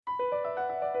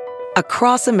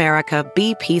Across America,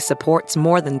 BP supports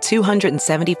more than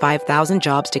 275,000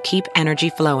 jobs to keep energy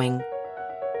flowing.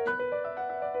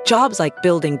 Jobs like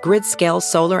building grid-scale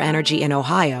solar energy in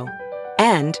Ohio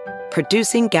and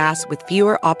producing gas with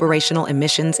fewer operational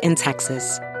emissions in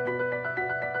Texas.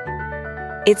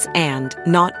 It's and,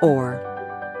 not or.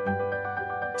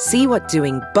 See what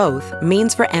doing both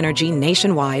means for energy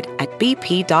nationwide at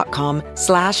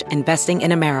bp.com/investing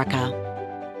in America.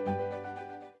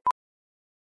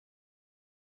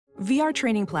 VR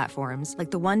training platforms,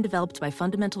 like the one developed by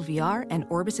Fundamental VR and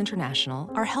Orbis International,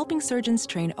 are helping surgeons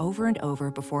train over and over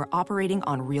before operating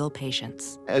on real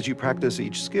patients. As you practice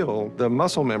each skill, the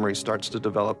muscle memory starts to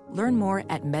develop. Learn more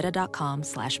at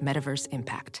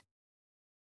meta.com/metaverseimpact.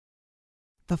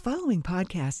 The following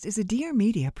podcast is a Dear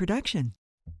Media production.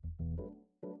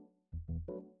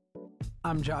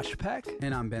 I'm Josh Peck.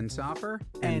 And I'm Ben Soffer.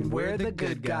 And we're the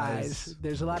good guys.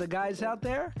 There's a lot of guys out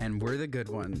there. And we're the good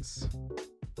ones.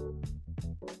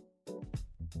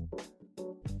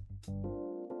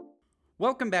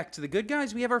 Welcome back to The Good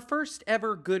Guys. We have our first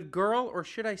ever good girl, or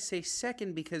should I say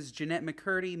second, because Jeanette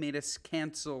McCurdy made us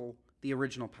cancel the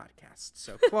original podcast.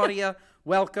 So, Claudia,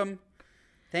 welcome.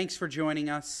 Thanks for joining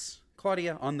us.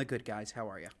 Claudia, on The Good Guys, how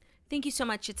are you? Thank you so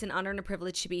much. It's an honor and a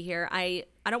privilege to be here. I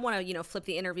don't want to, flip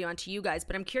the interview onto you guys,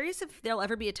 but I'm curious if there'll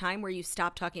ever be a time where you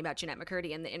stop talking about Jeanette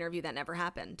McCurdy in the interview that never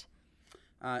happened.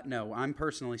 No, I'm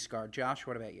personally scarred. Josh,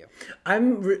 what about you?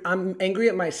 I'm angry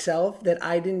at myself that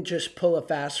I didn't just pull a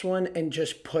fast one and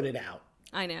just put it out.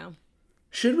 I know.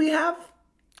 Should we have?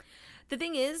 The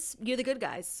thing is, you're the good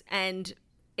guys, and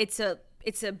it's a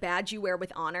badge you wear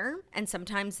with honor, and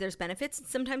sometimes there's benefits, and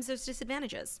sometimes there's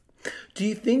disadvantages. Do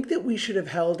you think that we should have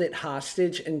held it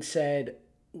hostage and said,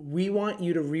 we want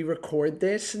you to re-record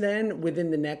this then within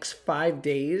the next 5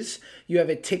 days? You have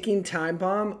a ticking time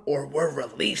bomb, or we're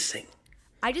releasing.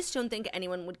 I just don't think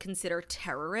anyone would consider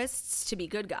terrorists to be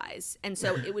good guys, and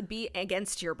so it would be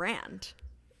against your brand.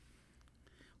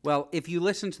 Well, if you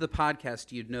listen to the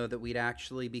podcast, you'd know that we'd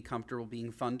actually be comfortable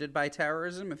being funded by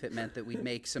terrorism if it meant that we'd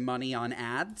make some money on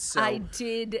ads. So I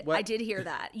did hear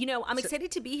that. I'm excited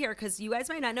to be here because you guys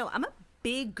might not know, I'm a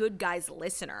big Good Guys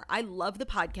listener. I love the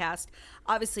podcast,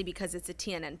 obviously because it's a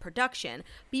TNN production,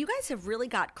 but you guys have really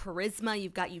got charisma.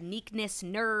 You've got uniqueness,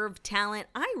 nerve, talent.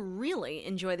 I really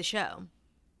enjoy the show.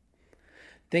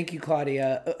 Thank you,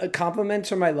 Claudia.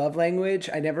 Compliments are my love language.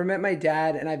 I never met my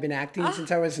dad, and I've been acting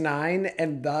since I was 9,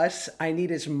 and thus I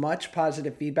need as much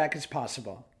positive feedback as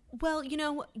possible. Well,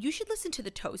 you should listen to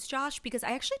The Toast, Josh, because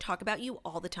I actually talk about you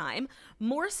all the time.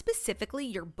 More specifically,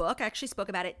 your book. I actually spoke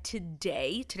about it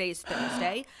today. Today is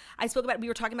Thursday. We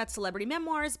were talking about celebrity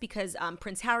memoirs because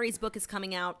Prince Harry's book is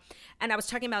coming out, and I was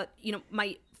talking about,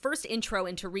 my first intro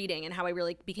into reading and how I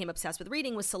really became obsessed with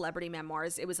reading was celebrity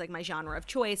memoirs. It was like my genre of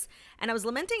choice. And I was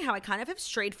lamenting how I kind of have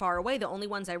strayed far away. The only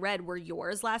ones I read were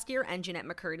yours last year and Jeanette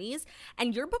McCurdy's.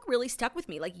 And your book really stuck with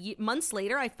me. Like months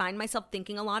later, I find myself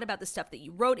thinking a lot about the stuff that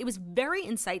you wrote. It was very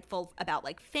insightful about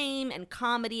like fame and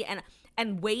comedy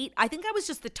and weight. I think I was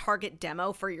just the target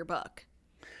demo for your book.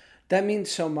 That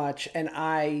means so much. And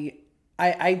I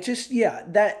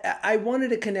wanted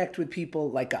to connect with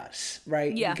people like us,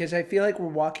 right? Yeah. Because I feel like we're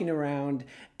walking around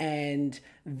and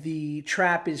the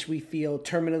trap is we feel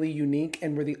terminally unique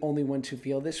and we're the only ones who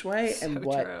feel this way. So and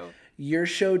what true. Your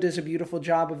show does a beautiful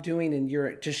job of doing, and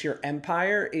your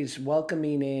empire is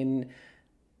welcoming in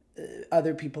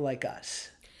other people like us.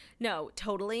 No,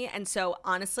 totally. And so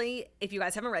honestly, if you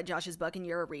guys haven't read Josh's book and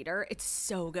you're a reader, it's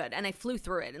so good. And I flew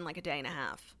through it in like a day and a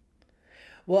half.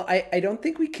 Well, I don't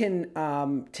think we can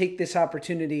take this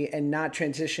opportunity and not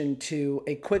transition to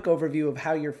a quick overview of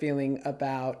how you're feeling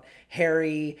about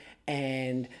Harry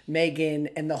and Meghan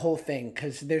and the whole thing,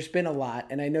 because there's been a lot,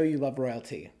 and I know you love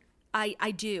royalty.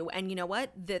 I do. And you know what?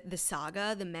 The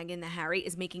saga, the Meghan, the Harry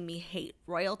is making me hate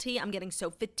royalty. I'm getting so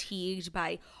fatigued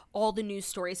by all the news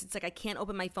stories. It's like I can't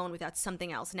open my phone without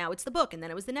something else. Now it's the book, and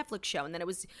then it was the Netflix show, and then it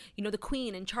was, the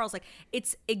Queen and Charles. Like,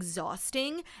 it's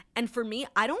exhausting. And for me,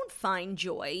 I don't find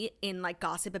joy in like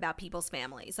gossip about people's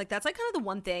families. Like, that's like kind of the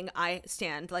one thing I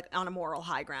stand like on a moral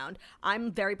high ground.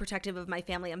 I'm very protective of my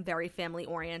family. I'm very family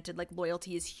oriented. Like,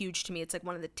 loyalty is huge to me. It's like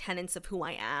one of the tenets of who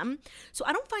I am. So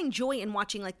I don't find joy in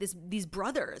watching like these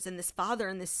brothers and this father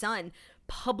and this son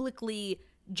publicly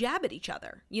jab at each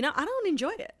other. I don't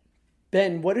enjoy it.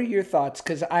 Ben, what are your thoughts?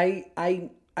 Because I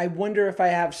wonder if I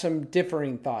have some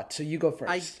differing thoughts. So you go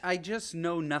first. I just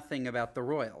know nothing about the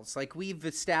royals. Like, we've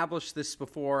established this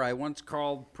before. I once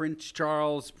called Prince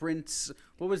Charles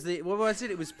what was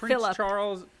it? It was Prince Philip.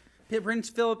 Charles, Prince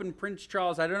Philip and Prince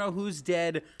Charles. I don't know who's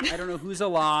dead. I don't know who's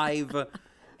alive.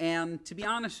 And to be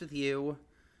honest with you,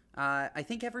 I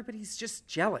think everybody's just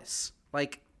jealous.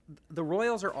 Like, the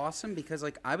royals are awesome because,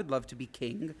 like, I would love to be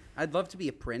king. I'd love to be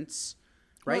a prince,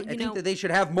 right? Well, I think that they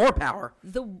should have more power.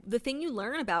 The thing you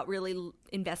learn about really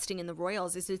investing in the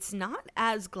royals is it's not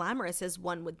as glamorous as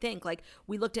one would think. Like,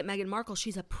 we looked at Meghan Markle.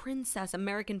 She's a princess,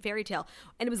 American fairy tale.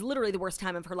 And it was literally the worst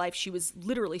time of her life. She was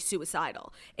literally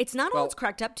suicidal. It's not all it's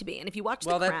cracked up to be. And if you watch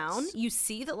The Crown, you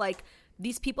see that, like,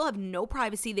 these people have no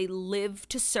privacy. They live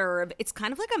to serve. It's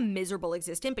kind of like a miserable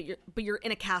existence, but you're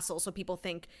in a castle, so people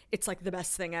think it's like the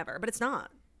best thing ever, but it's not.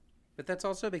 But that's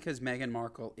also because Meghan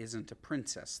Markle isn't a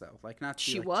princess, though. Like, not to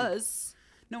be, she like, was.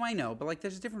 No, I know, but, like,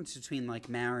 there's a difference between, like,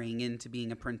 marrying into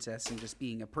being a princess and just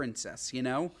being a princess, you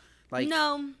know? Like,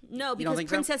 no, because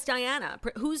Princess so? Diana,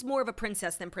 who's more of a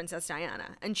princess than Princess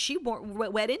Diana? And she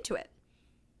wed into it.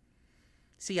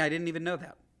 See, I didn't even know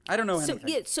that. I don't know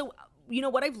anything. So you know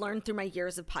what I've learned through my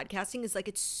years of podcasting is, like,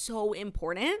 it's so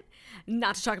important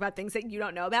not to talk about things that you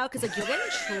don't know about, because, like, you'll get in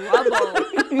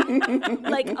trouble.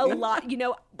 Like, a lot, you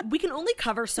know, we can only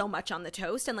cover so much on the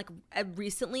toast, and, like,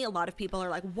 recently a lot of people are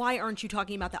like, why aren't you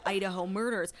talking about the Idaho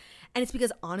murders? And it's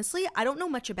because, honestly, I don't know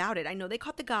much about it. I know they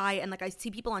caught the guy, and, like, I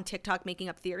see people on TikTok making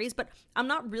up theories, but I'm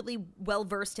not really well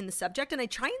versed in the subject, and I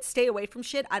try and stay away from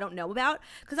shit I don't know about,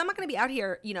 because I'm not going to be out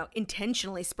here, you know,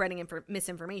 intentionally spreading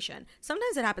misinformation.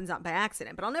 Sometimes it happens by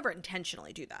accident, but I'll never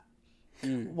intentionally do that.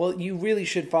 Well, you really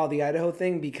should follow the Idaho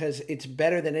thing, because it's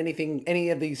better than any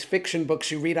of these fiction books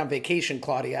you read on vacation,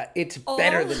 Claudia. It's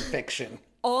better than fiction.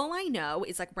 All I know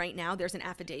is, like, right now there's an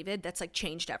affidavit that's, like,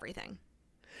 changed everything.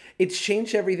 It's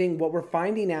changed everything. What we're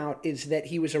finding out is that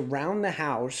he was around the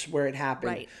house where it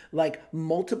happened, like,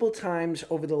 multiple times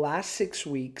over the last 6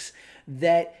 weeks,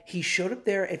 that he showed up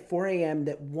there at 4 a.m.,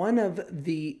 that one of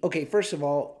the... Okay, first of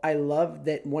all, I love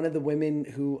that one of the women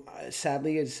who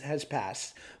sadly has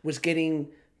passed was getting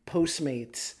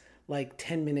Postmates like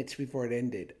 10 minutes before it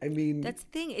ended. I mean... That's the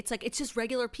thing. It's like, it's just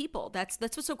regular people. That's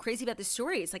what's so crazy about this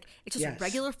story. It's like, it's just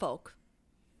regular folk.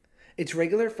 It's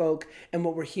regular folk, and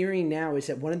what we're hearing now is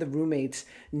that one of the roommates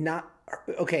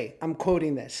okay, I'm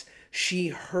quoting this. She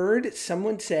heard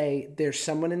someone say, there's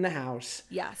someone in the house.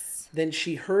 Yes. Then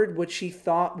she heard what she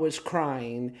thought was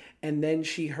crying, and then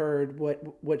she heard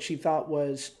what she thought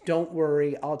was, don't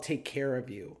worry, I'll take care of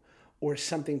you, or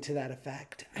something to that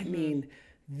effect. I mean,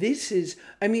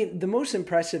 the most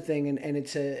impressive thing, and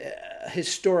it's a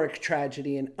historic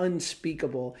tragedy and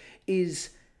unspeakable,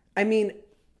 is,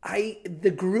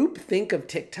 the group think of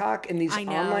TikTok and these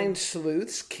online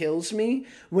sleuths kills me.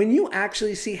 When you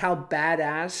actually see how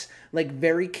badass, like,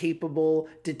 very capable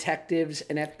detectives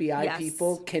and FBI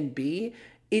people can be,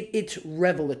 it's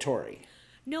revelatory.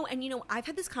 No, and, you know, I've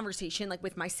had this conversation, like,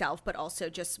 with myself, but also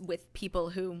just with people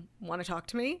who want to talk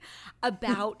to me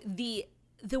about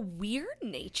the weird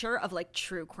nature of, like,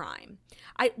 true crime.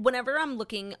 Whenever I'm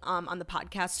looking on the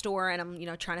podcast store and I'm, you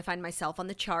know, trying to find myself on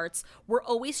the charts, we're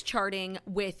always charting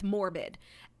with morbid.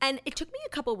 And it took me a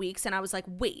couple weeks, and I was like,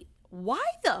 wait, why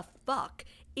the fuck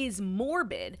is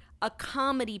Morbid a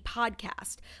comedy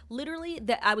podcast? Literally,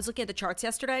 I was looking at the charts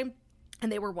yesterday,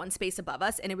 and they were one space above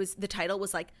us, and the title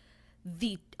was like,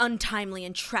 The Untimely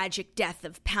and Tragic Death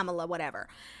of Pamela whatever.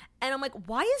 And I'm like,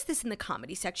 why is this in the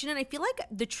comedy section? And I feel like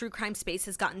the true crime space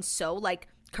has gotten so, like,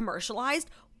 commercialized.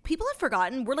 People have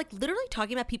forgotten. We're, like, literally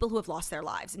talking about people who have lost their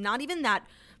lives. Not even that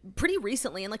pretty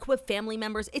recently, and, like, who have family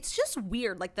members. It's just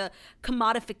weird, like, the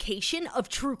commodification of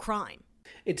true crime.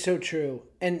 It's so true.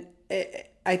 And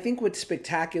I think what's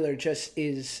spectacular just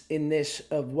is in this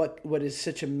of what is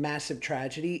such a massive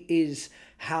tragedy is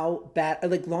how bad,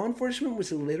 like, law enforcement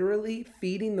was literally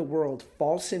feeding the world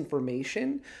false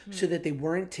information so that they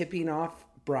weren't tipping off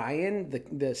Brian,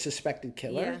 the suspected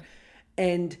killer. Yeah.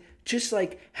 And just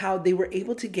like how they were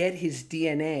able to get his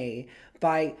DNA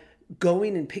by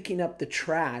going and picking up the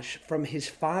trash from his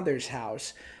father's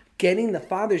house, getting the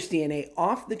father's DNA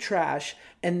off the trash,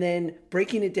 and then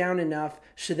breaking it down enough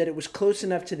so that it was close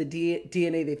enough to the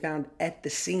DNA they found at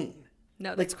the scene.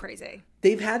 No, that's crazy.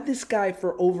 They've had this guy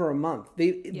for over a month.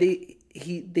 They've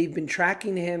been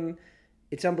tracking him.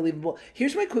 It's unbelievable.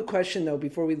 Here's my quick question, though,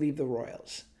 before we leave the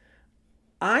Royals.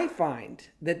 I find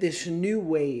that this new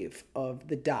wave of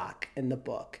the doc and the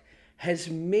book has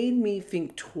made me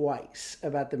think twice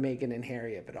about the Meghan and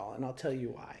Harry of it all, and I'll tell you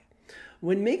why.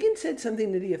 When Meghan said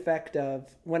something to the effect of,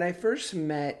 when I first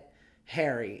met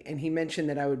Harry, and he mentioned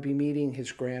that I would be meeting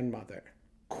his grandmother,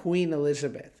 Queen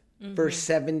Elizabeth, for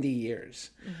 70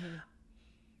 years. Mm-hmm.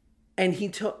 And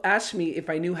he asked me if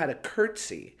I knew how to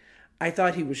curtsy. I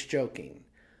thought he was joking.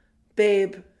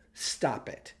 Babe, stop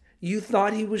it. You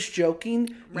thought he was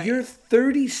joking? Right. You're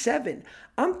 37.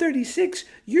 I'm 36.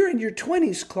 You're in your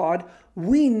 20s, Claude.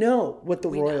 We know what the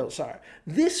royals are.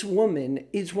 This woman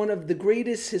is one of the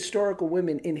greatest historical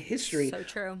women in history. So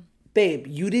true. Babe,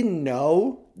 you didn't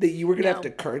know that you were going to have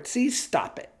to curtsy?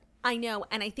 Stop it. I know.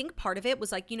 And I think part of it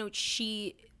was like,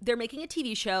 they're making a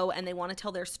TV show and they want to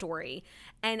tell their story.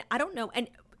 And I don't know. And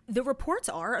the reports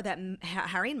are that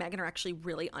Harry and Meghan are actually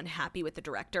really unhappy with the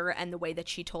director and the way that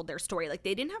she told their story. Like,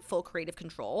 they didn't have full creative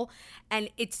control. And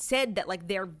it's said that, like,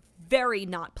 they're very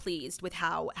not pleased with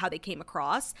how they came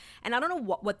across. And I don't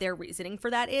know what their reasoning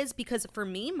for that is, because for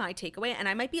me, my takeaway, and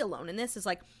I might be alone in this, is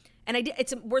like, and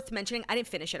it's worth mentioning, I didn't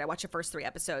finish it. I watched the first 3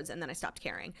 episodes and then I stopped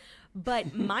caring.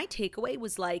 But my takeaway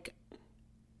was like,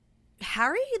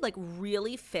 Harry like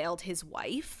really failed his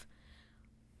wife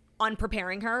on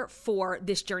preparing her for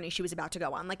this journey she was about to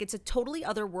go on. Like, it's a totally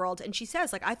other world. And she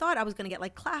says, like, I thought I was going to get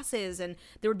like classes and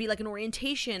there would be like an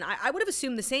orientation. I would have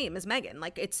assumed the same as Meghan.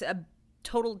 Like, it's a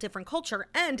total different culture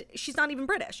and she's not even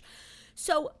British.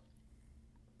 So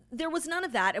there was none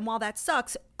of that. And while that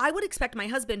sucks, I would expect my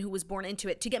husband, who was born into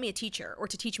it, to get me a teacher or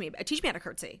to teach me how to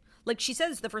curtsy. Like, she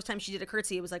says the first time she did a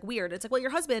curtsy, it was like weird. It's like, well,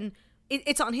 your husband,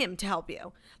 it's on him to help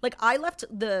you. Like, I left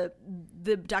the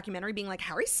documentary being like,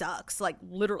 Harry sucks, like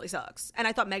literally sucks. And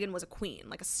I thought Meghan was a queen,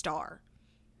 like a star.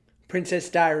 Princess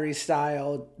Diaries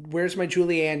style. Where's my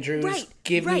Julie Andrews? Right,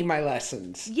 Give me my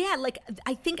lessons. Yeah, like,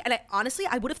 I think, and honestly,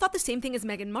 I would have thought the same thing as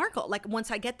Meghan Markle. Like,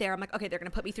 once I get there, I'm like, okay, they're going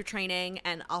to put me through training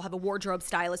and I'll have a wardrobe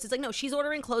stylist. It's like, no, she's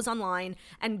ordering clothes online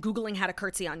and Googling how to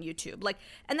curtsy on YouTube. Like,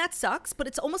 and that sucks, but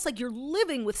it's almost like you're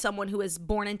living with someone who is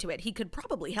born into it. He could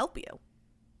probably help you.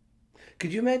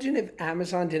 Could you imagine if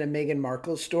Amazon did a Meghan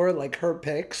Markle store, like her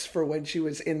pics for when she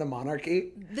was in the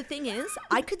monarchy? The thing is,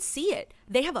 I could see it.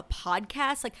 They have a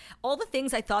podcast, like all the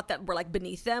things I thought that were like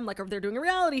beneath them, like if they're doing a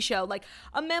reality show, like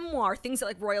a memoir, things that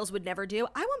like royals would never do.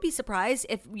 I won't be surprised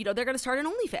if, they're going to start an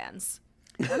OnlyFans.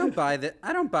 I don't buy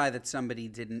that somebody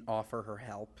didn't offer her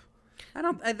help.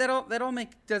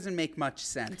 Doesn't make much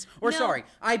sense. Or No. Sorry,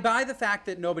 I buy the fact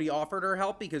that nobody offered her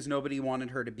help because nobody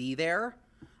wanted her to be there.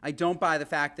 I don't buy the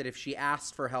fact that if she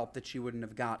asked for help that she wouldn't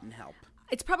have gotten help.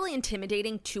 It's probably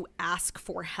intimidating to ask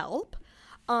for help.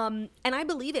 And I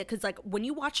believe it because, like, when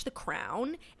you watch The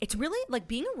Crown, it's really, like,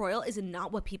 being a royal is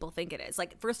not what people think it is.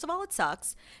 Like, first of all, it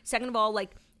sucks. Second of all,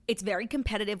 like, it's very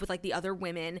competitive with, like, the other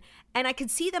women. And I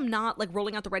could see them not, like,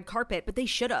 rolling out the red carpet, but they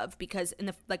should have, because in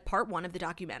the, like, part 1 of the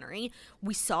documentary,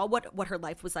 we saw what her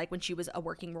life was like when she was a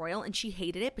working royal, and she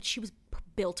hated it, but she was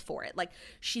built for it. Like,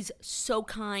 she's so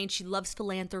kind. She loves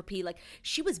philanthropy. Like,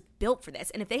 she was built for this.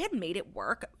 And if they had made it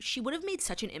work, she would have made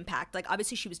such an impact. Like,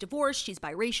 obviously she was divorced. She's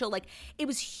biracial. Like, it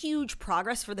was huge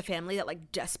progress for the family that,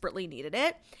 like, desperately needed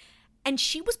it. And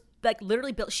she was, like,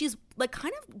 literally built. She's, like,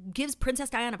 kind of gives Princess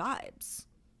Diana vibes.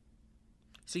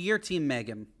 So you're Team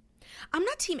Meghan. I'm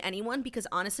not team anyone because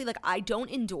honestly, like, I don't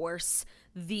endorse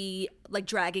the, like,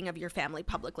 dragging of your family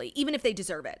publicly, even if they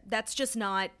deserve it. That's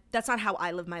not how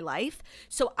I live my life.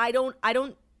 So I don't,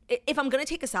 if I'm going to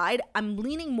take a side, I'm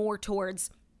leaning more towards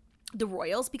the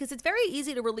royals because it's very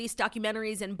easy to release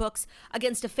documentaries and books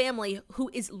against a family who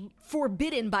is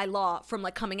forbidden by law from,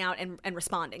 like, coming out and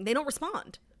responding. They don't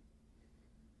respond.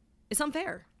 It's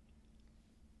unfair.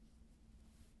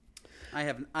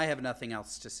 I have nothing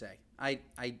else to say. I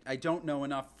don't know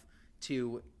enough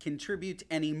to contribute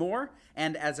anymore,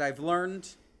 and as I've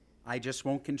learned, I just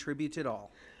won't contribute at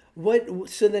all.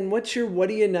 So then what's your what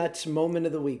are you nuts moment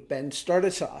of the week, Ben? Start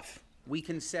us off. We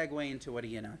can segue into what are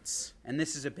you nuts, and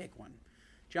this is a big one.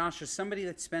 Josh, as somebody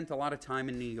that spent a lot of time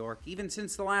in New York, even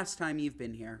since the last time you've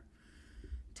been here,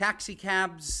 taxi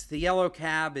cabs, the yellow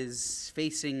cab is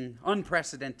facing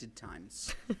unprecedented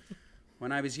times.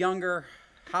 When I was younger,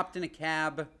 hopped in a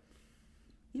cab.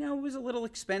 It was a little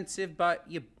expensive, but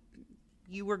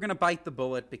you were going to bite the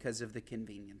bullet because of the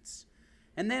convenience.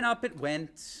 And then up it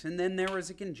went, and then there was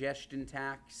a congestion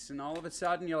tax, and all of a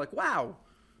sudden you're like, wow,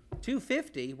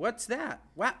 $2.50, what's that?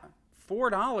 Wow,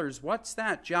 $4, what's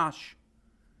that, Josh?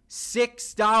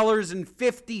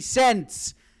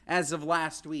 $6.50 as of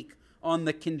last week on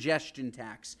the congestion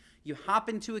tax. You hop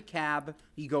into a cab,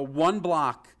 you go 1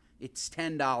 block, it's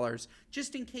 $10.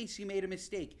 Just in case you made a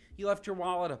mistake, you left your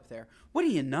wallet up there. What are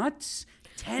you, nuts?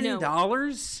 $10? No,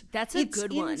 that's a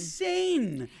good one. It's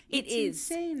insane. It's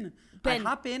insane. Ben, I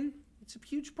hop in. It's a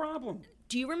huge problem.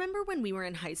 Do you remember when we were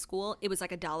in high school, it was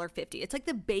like $1.50? It's like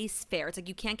the base fare. It's like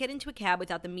you can't get into a cab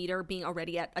without the meter being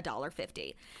already at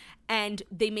 $1.50. And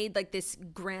they made like this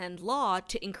grand law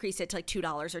to increase it to like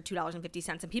 $2 or $2.50.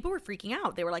 And people were freaking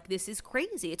out. They were like, this is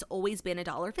crazy. It's always been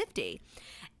 $1.50.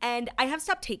 And I have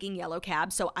stopped taking yellow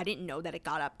cabs, so I didn't know that it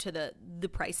got up to the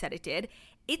price that it did.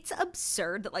 It's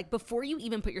absurd that, like, before you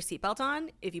even put your seatbelt on,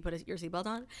 if you put your seatbelt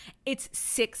on, it's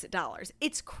 $6.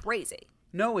 It's crazy.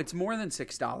 No, it's more than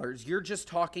 $6. You're just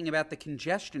talking about the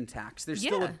congestion tax. There's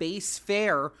still a Yeah. base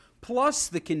fare plus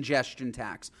the congestion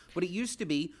tax. What it used to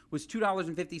be was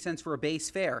 $2.50 for a base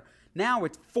fare. Now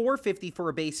it's $4.50 for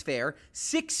a base fare,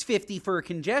 $6.50 for a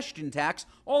congestion tax.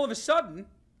 All of a sudden,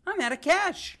 I'm out of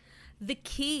cash. The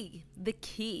key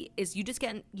is you just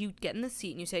get in the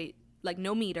seat and you say, like,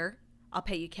 no meter, I'll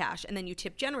pay you cash. And then you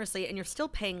tip generously and you're still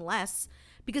paying less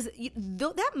because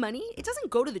that money, it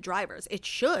doesn't go to the drivers. It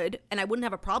should, and I wouldn't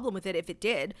have a problem with it if it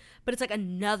did. But it's like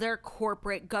another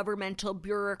corporate, governmental,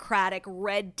 bureaucratic,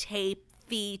 red tape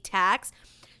fee tax.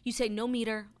 You say, no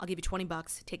meter, I'll give you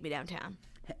 $20, take me downtown.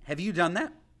 Have you done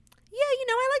that? Yeah,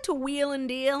 I like to wheel and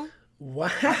deal.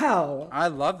 Wow. I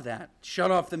love that.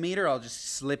 Shut off the meter, I'll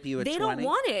just slip you a 20. They don't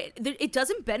want it. It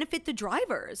doesn't benefit the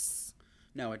drivers.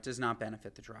 No, it does not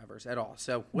benefit the drivers at all.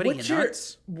 So what are you,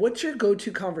 nuts? What's your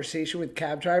go-to conversation with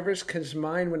cab drivers? Because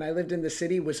mine, when I lived in the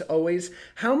city, was always,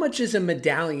 how much is a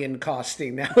medallion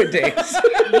costing nowadays?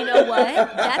 You know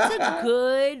what? That's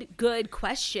a good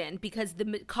question because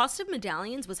the cost of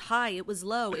medallions was high. It was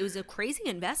low. It was a crazy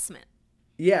investment.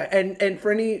 Yeah, and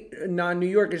for any non-New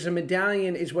Yorkers, a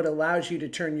medallion is what allows you to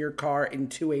turn your car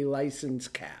into a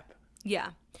licensed cab. Yeah.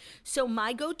 So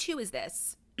my go-to is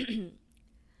this.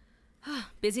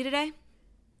 Busy today?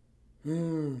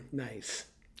 Nice.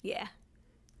 Yeah.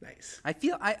 Nice. I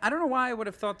don't know why I would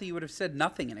have thought that you would have said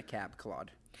nothing in a cab, Claude.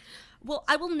 Well,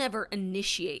 I will never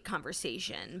initiate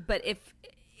conversation, but if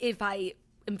I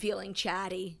am feeling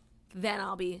chatty, then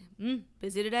I'll be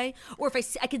busy today. Or if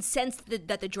I can sense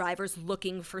that the driver's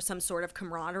looking for some sort of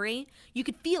camaraderie, you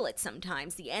could feel it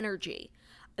sometimes, the energy.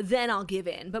 Then I'll give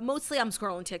in. But mostly I'm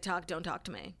scrolling TikTok, don't talk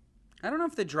to me. I don't know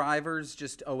if the drivers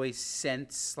just always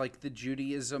sense, like, the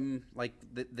Judaism, like,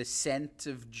 the scent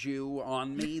of Jew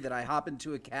on me, that I hop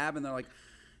into a cab and they're like,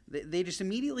 they just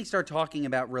immediately start talking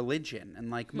about religion. And,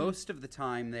 like, most of the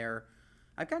time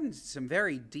I've gotten some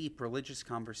very deep religious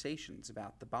conversations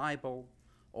about the Bible,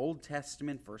 Old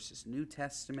Testament versus New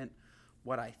Testament,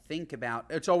 what I think about.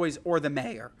 It's always, or the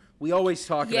mayor. We always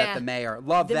talk about the mayor.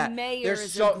 Love the that. The mayor there's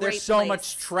is so a great There's so place.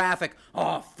 much traffic.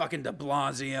 Oh, fucking de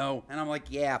Blasio. And I'm like,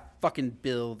 yeah, fucking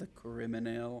Bill the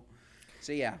criminal.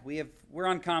 So yeah, we're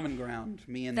on common ground.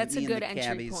 That's a good entry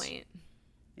cabbies. point.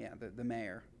 Yeah, the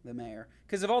mayor.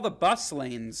 Because of all the bus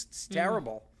lanes, it's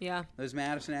terrible. Yeah. Those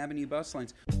Madison Avenue bus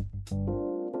lanes.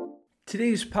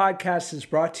 Today's podcast is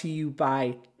brought to you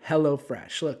by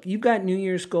HelloFresh. Look, you've got New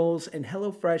Year's goals, and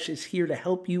HelloFresh is here to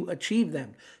help you achieve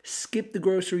them. Skip the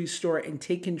grocery store and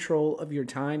take control of your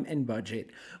time and budget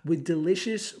with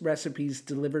delicious recipes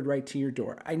delivered right to your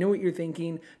door. I know what you're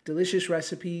thinking. Delicious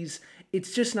recipes.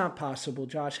 It's just not possible,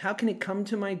 Josh. How can it come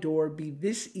to my door, be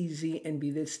this easy, and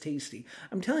be this tasty?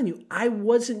 I'm telling you, I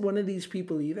wasn't one of these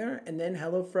people either. And then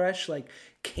HelloFresh,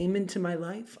 came into my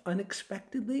life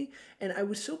unexpectedly. And I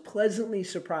was so pleasantly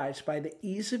surprised by the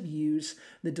ease of use,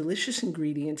 the delicious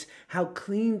ingredients, how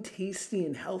clean, tasty,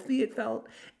 and healthy it felt,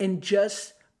 and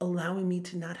just allowing me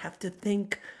to not have to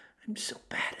think. I'm so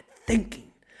bad at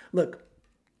thinking. Look,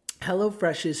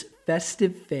 HelloFresh's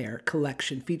Festive Fare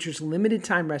collection features limited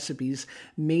time recipes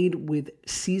made with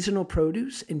seasonal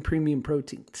produce and premium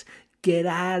proteins. Get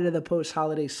out of the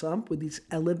post-holiday slump with these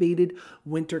elevated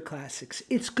winter classics.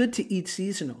 It's good to eat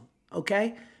seasonal,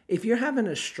 okay? If you're having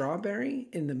a strawberry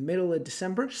in the middle of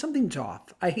December, something's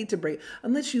off. I hate to break,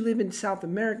 unless you live in South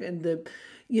America and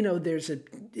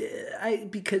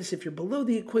because if you're below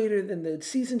the equator, then the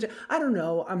seasons, I don't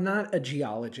know. I'm not a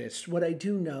geologist. What I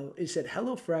do know is that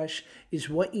HelloFresh is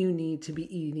what you need to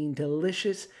be eating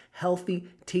delicious, healthy,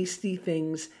 tasty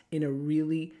things in a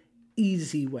really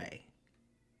easy way.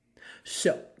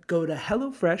 So go to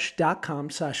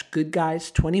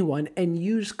HelloFresh.com/GoodGuys21 and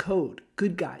use code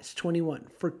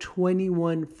GoodGuys21 for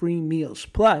 21 free meals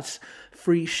plus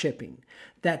free shipping.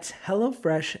 That's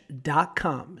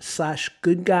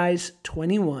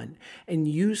HelloFresh.com/GoodGuys21 and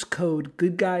use code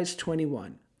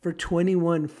GoodGuys21 for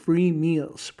 21 free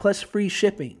meals plus free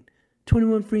shipping.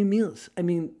 21 free meals. I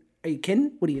mean, are you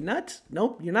kidding? What are you, nuts?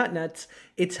 Nope, you're not nuts.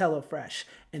 It's HelloFresh,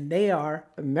 and they are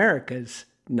America's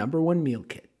 #1 meal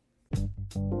kit.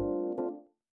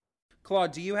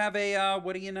 Claude, do you have a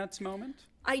what are you nuts moment?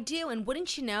 I do, and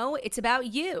wouldn't you know, it's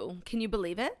about you. Can you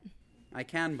believe it? I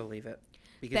can believe it.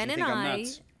 Because Ben you think I'm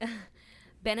nuts.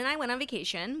 Ben and I went on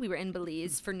vacation. We were in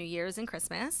Belize for New Year's and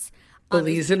Christmas.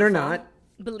 Belize it or not.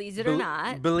 Belize it or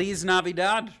not. Belize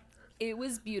Navidad. It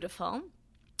was beautiful.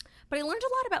 But I learned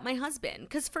a lot about my husband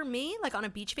because for me, like on a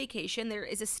beach vacation, there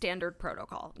is a standard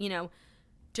protocol. You know,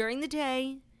 during the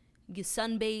day, you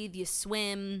sunbathe, you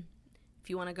swim. If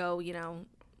you want to go, you know,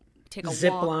 take a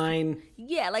Zip walk. line.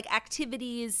 Yeah, like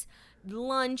activities,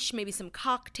 lunch, maybe some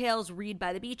cocktails, read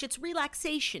by the beach. It's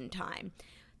relaxation time.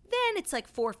 Then it's like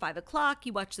 4 or 5 o'clock.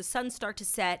 You watch the sun start to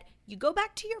set. You go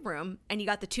back to your room and you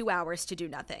got the 2 hours to do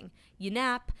nothing. You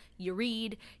nap, you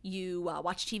read, you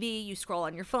watch TV, you scroll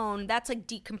on your phone. That's like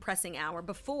decompressing hour.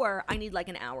 Before, I need like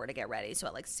an hour to get ready. So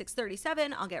at like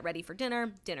 6:37, I'll get ready for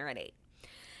dinner at 8.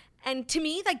 And to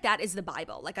me, like that is the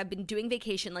Bible. Like I've been doing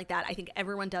vacation like that. I think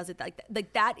everyone does it like that.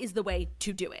 Like that is the way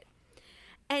to do it.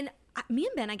 And me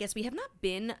and Ben, I guess we have not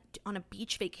been on a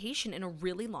beach vacation in a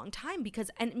really long time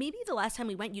because, and maybe the last time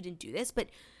we went, you didn't do this, but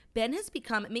Ben has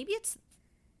become, maybe it's,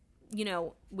 you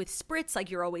know, with Spritz,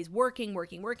 like you're always working,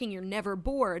 you're never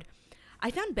bored. I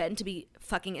found Ben to be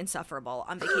fucking insufferable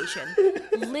on vacation.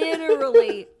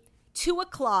 Literally 2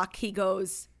 o'clock, he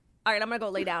goes, all right, I'm going to go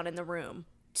lay down in the room.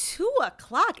 2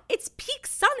 o'clock? It's peak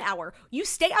sun hour. You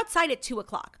stay outside at 2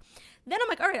 o'clock. Then I'm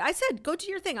like, all right, I said, go do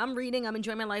your thing. I'm reading. I'm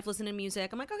enjoying my life, listening to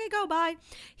music. I'm like, okay, go, bye.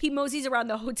 He moseys around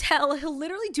the hotel. He'll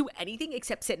literally do anything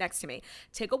except sit next to me.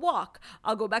 Take a walk.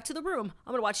 I'll go back to the room.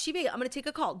 I'm going to watch TV. I'm going to take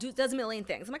a call. Does a million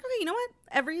things. I'm like, okay, you know what?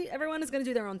 Everyone is going to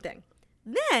do their own thing.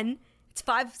 Then it's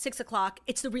 5, 6 o'clock.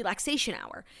 It's the relaxation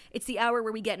hour. It's the hour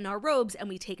where we get in our robes and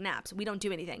we take naps. We don't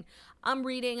do anything. I'm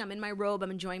reading. I'm in my robe. I'm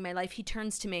enjoying my life. He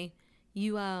turns to me.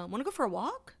 You want to go for a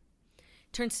walk?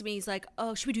 Turns to me. He's like,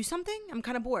 oh, should we do something? I'm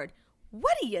kind of bored.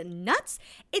 What are you, nuts?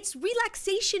 It's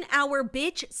relaxation hour,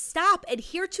 bitch. Stop.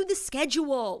 Adhere to the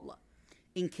schedule.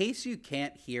 In case you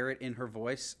can't hear it in her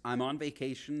voice, I'm on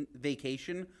vacation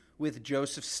with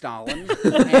Joseph Stalin.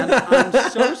 And I'm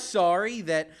so sorry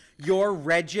that you're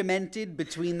regimented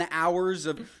between the hours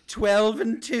of 12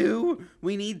 and 2.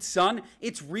 We need sun.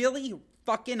 It's really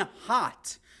fucking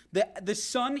hot. The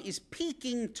sun is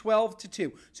peaking 12 to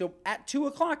 2. So at 2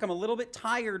 o'clock, I'm a little bit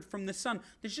tired from the sun.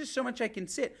 There's just so much I can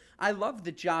sit. I love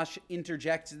that Josh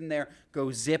interjected in there,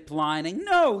 go zip lining.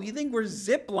 No, you think we're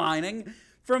zip lining?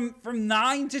 From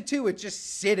 9 to 2, it's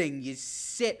just sitting. You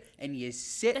sit and you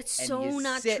sit. That's and so you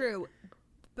not sit. true.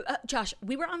 Josh,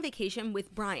 we were on vacation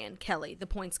with Brian Kelly, the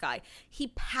points guy. He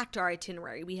packed our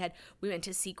itinerary. We went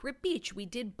to Secret Beach. We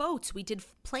did boats. We did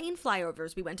plane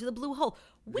flyovers. We went to the Blue Hole.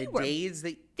 We were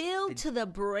filled to the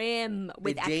brim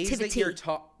with activity.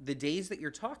 The days that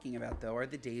you're talking about, though, are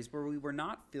the days where we were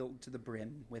not filled to the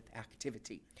brim with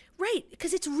activity. Right,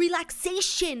 because it's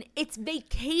relaxation. It's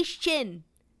vacation.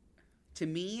 To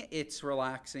me, it's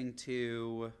relaxing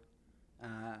to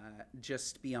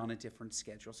just be on a different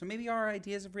schedule. So maybe our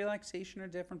ideas of relaxation are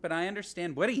different, but I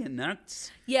understand. What are you, nuts?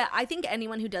 Yeah, I think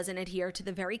anyone who doesn't adhere to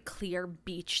the very clear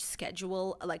beach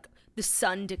schedule, like the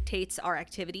sun dictates our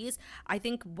activities, I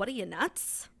think, what are you,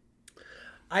 nuts?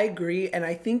 I agree, and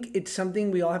I think it's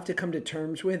something we all have to come to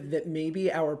terms with, that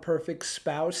maybe our perfect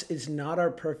spouse is not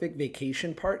our perfect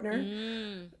vacation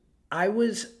partner. I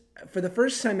was, for the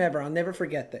first time ever, I'll never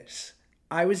forget this,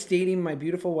 I was dating my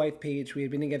beautiful wife, Paige. We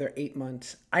had been together 8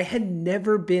 months. I had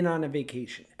never been on a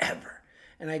vacation, ever.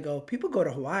 And I go, people go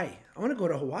to Hawaii. I want to go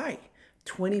to Hawaii.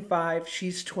 25,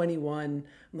 she's 21.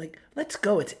 I'm like, let's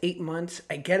go. It's 8 months.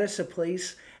 I get us a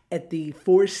place at the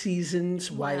Four Seasons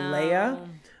Wailea.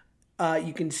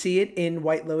 You can see it in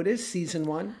White Lotus, season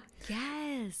 1.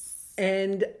 Yes.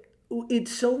 And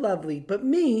it's so lovely. But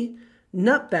me,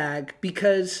 nutbag,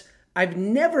 because I've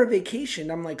never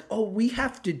vacationed. I'm like, oh, we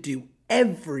have to do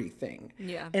everything.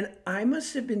 Yeah. And I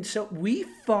must have been we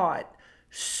fought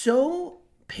so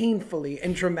painfully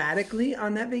and dramatically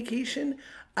on that vacation.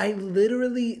 I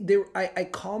literally, I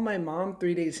called my mom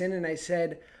 3 days in and I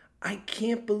said, I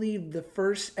can't believe the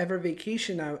first ever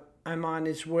vacation I'm on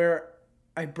is where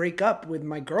I break up with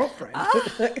my girlfriend.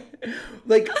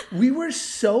 Like we were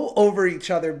so over each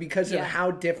other because of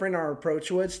how different our approach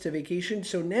was to vacation.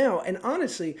 So now, and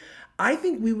honestly, I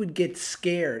think we would get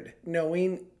scared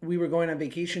knowing we were going on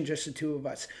vacation, just the two of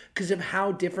us, because of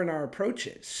how different our approach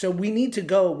is. So we need to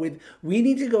go with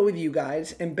you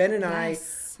guys, and Ben and I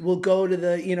will go to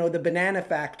the banana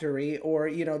factory or,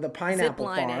 the pineapple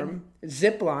farm,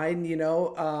 zip line,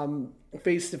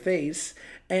 face to face,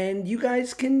 and you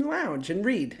guys can lounge and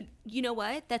read. You know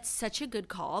what? That's such a good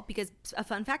call, because a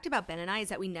fun fact about Ben and I is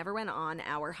that we never went on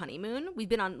our honeymoon. We've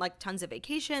been on like tons of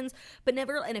vacations, but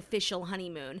never an official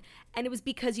honeymoon. And it was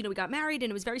because, we got married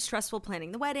and it was very stressful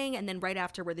planning the wedding. And then right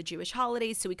after were the Jewish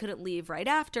holidays, so we couldn't leave right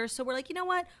after. So we're like, you know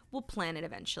what? We'll plan it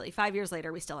eventually. 5 years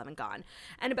later, we still haven't gone.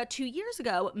 And about 2 years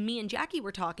ago, me and Jackie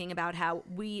were talking about how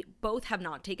we both have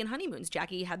not taken honeymoons.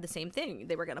 Jackie had the same thing.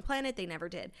 They were going to plan it. They never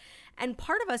did. And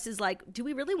part of us is like, do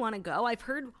we really want to go? I've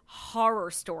heard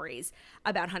horror stories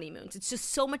about honeymoons. It's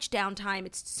just so much downtime.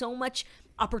 It's so much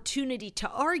opportunity to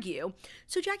argue.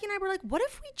 So Jackie and I were like, what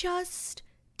if we just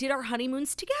did our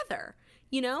honeymoons together?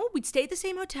 We'd stay at the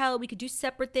same hotel. We could do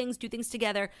separate things, do things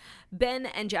together. Ben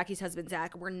and Jackie's husband,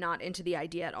 Zach, were not into the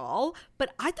idea at all,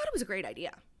 but I thought it was a great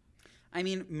idea. I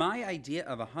mean, my idea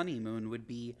of a honeymoon would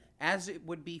be, as it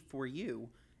would be for you,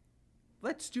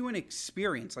 let's do an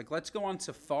experience. Like, let's go on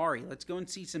safari. Let's go and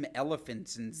see some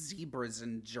elephants and zebras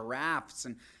and giraffes.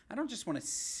 And I don't just want to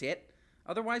sit.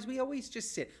 Otherwise, we always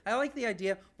just sit. I like the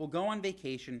idea. We'll go on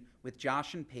vacation with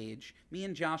Josh and Paige. Me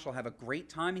and Josh will have a great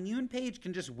time, and you and Paige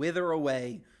can just wither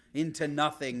away into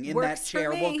nothing in that chair.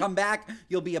 We'll come back.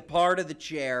 You'll be a part of the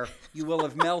chair. You will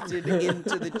have melted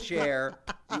into the chair.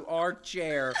 You are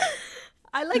chair.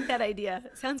 I like that idea.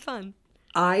 Sounds fun.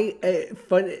 A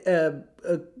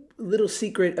little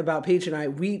secret about Paige and I,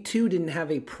 we too didn't have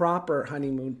a proper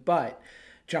honeymoon, but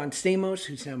John Stamos,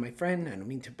 who's now my friend, I don't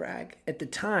mean to brag, at the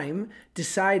time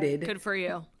decided... Good for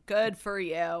you. Good for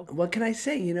you. What can I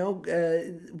say?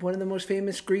 One of the most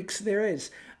famous Greeks there is.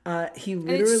 He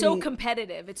literally... And it's so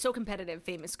competitive. It's so competitive,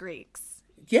 famous Greeks.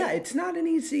 Yeah, it's not an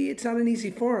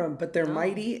easy forum, but they're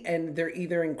mighty, and they're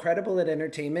either incredible at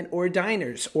entertainment or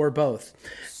diners, or both.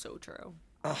 So true.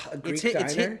 A Greek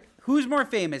diner? Who's more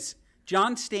famous,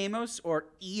 John Stamos or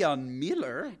Ian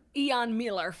Miller? Ian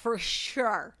Miller, for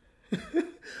sure.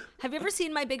 Have you ever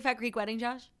seen My Big Fat Greek Wedding,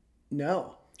 Josh?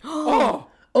 No. Oh,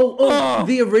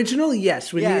 the original?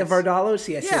 Yes. With Nia Vardalos?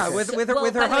 Yes. Yeah, yes. with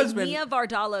her husband. Nia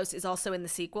Vardalos is also in the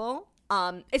sequel.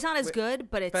 It's not as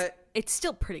good, but it's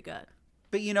still pretty good.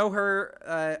 But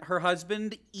her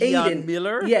husband, Ian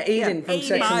Miller? Yeah, Aiden from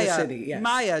Sex and the City. Yes.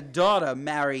 My daughter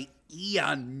marry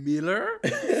Ian Miller?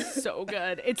 So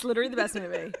good. It's literally the best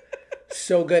movie.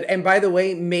 So good. And by the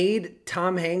way, made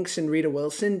Tom Hanks and Rita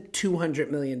Wilson $200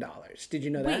 million. Did you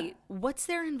know that? Wait, what's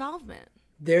their involvement?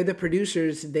 They're the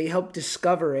producers. They helped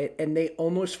discover it, and they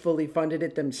almost fully funded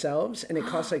it themselves. And it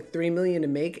cost like $3 million to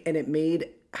make, and it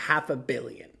made $500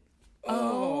 million.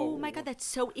 Oh my God, that's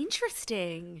so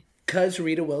interesting. Because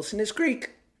Rita Wilson is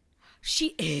Greek. She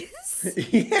is?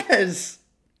 Yes.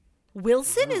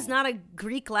 Wilson is not a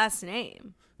Greek last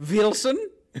name. Wilson?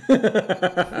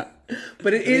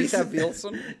 But it is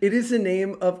Wilson? It is the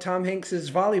name of Tom Hanks's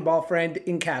volleyball friend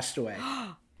in Castaway.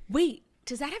 Wait,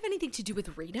 does that have anything to do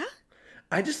with Rita?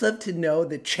 I just love to know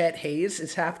that Chet Hayes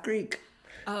is half Greek.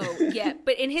 Oh, yeah.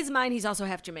 But in his mind, he's also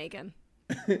half Jamaican.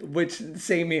 Which,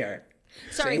 same here.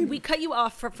 Sorry, we cut you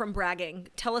off from bragging.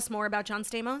 Tell us more about John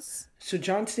Stamos. So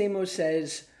John Stamos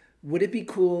says, would it be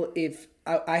cool if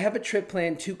I have a trip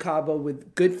planned to Cabo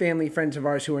with good family friends of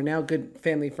ours who are now good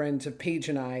family friends of Paige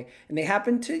and I, and they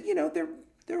happen to,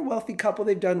 they're a wealthy couple.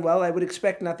 They've done well. I would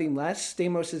expect nothing less.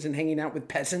 Stamos isn't hanging out with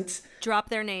peasants. Drop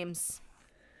their names.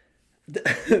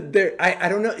 I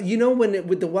don't know.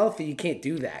 With the wealthy, you can't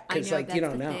do that because, you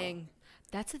don't know. Thing.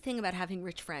 That's the thing about having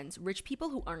rich friends. Rich people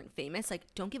who aren't famous,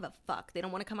 don't give a fuck. They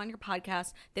don't want to come on your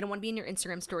podcast. They don't want to be in your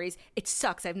Instagram stories. It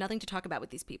sucks. I have nothing to talk about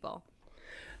with these people.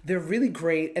 They're really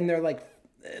great, and they're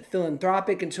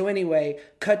philanthropic. And so anyway,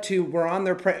 cut to we're on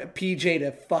their PJ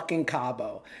to fucking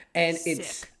Cabo, and Sick.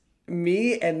 It's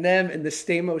me and them and the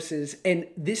Stamoses, and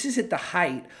this is at the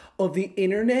height of the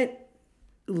internet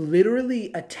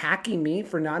literally attacking me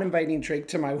for not inviting Drake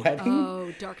to my wedding.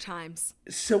 Oh, dark times.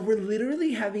 So we're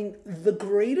literally having the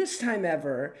greatest time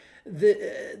ever.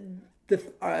 The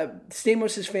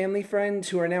Stamos' family friends,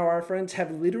 who are now our friends,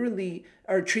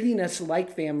 are treating us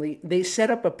like family. They set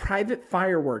up a private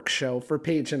fireworks show for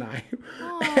Paige and I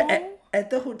at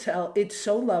the hotel. It's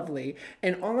so lovely.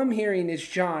 And all I'm hearing is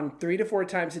John 3 to 4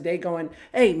 times a day going,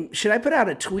 hey, should I put out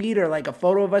a tweet or a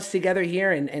photo of us together here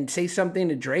and say something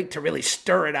to Drake to really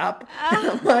stir it up? And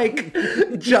I'm like,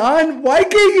 John, why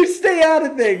can't you stay out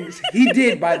of things? He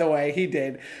did, by the way. He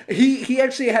did. He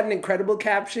actually had an incredible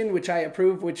caption, which I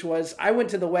approve, which was, I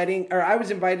was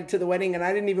invited to the wedding and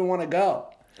I didn't even want to go.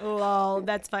 Oh,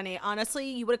 that's funny. Honestly,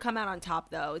 you would have come out on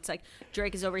top, though. It's like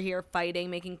Drake is over here fighting,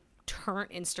 making turnt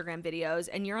Instagram videos,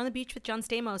 and you're on the beach with John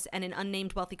Stamos and an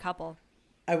unnamed wealthy couple.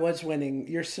 I was winning.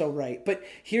 You're so right. But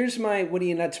here's my what are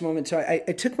you nuts moment. So I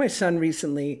took my son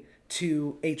recently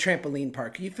to a trampoline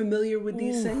park. Are you familiar with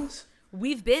these things?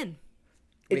 We've been.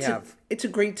 It's a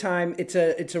great time. It's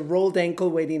a rolled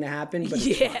ankle waiting to happen, but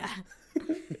it's fun.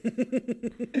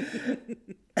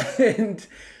 And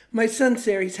my son's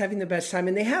there. He's having the best time.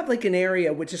 And they have like an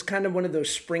area, which is kind of one of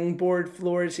those springboard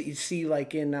floors that you see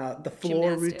like in the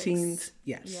floor routines.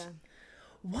 Yes. Yeah.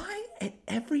 Why at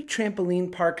every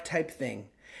trampoline park type thing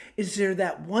is there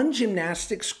that one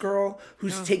gymnastics girl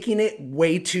who's taking it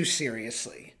way too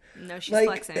seriously? No, she's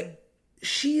flexing.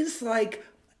 She's like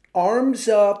arms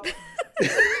up,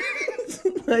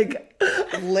 like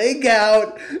leg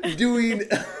out, doing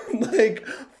like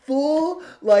full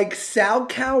like sow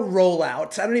cow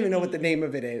rollouts. I don't even know what the name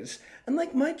of it is.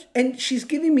 And she's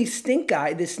giving me stink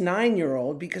eye, this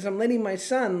 9-year-old, because I'm letting my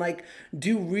son like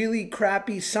do really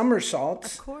crappy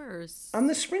somersaults. Of course. On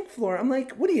the spring floor. I'm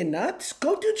like, what are you, nuts?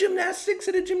 Go do gymnastics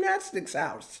at a gymnastics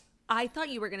house. I thought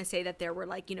you were going to say that there were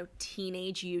like,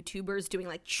 teenage YouTubers doing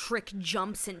like trick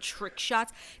jumps and trick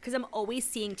shots. Because I'm always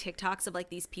seeing TikToks of like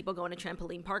these people going to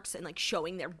trampoline parks and like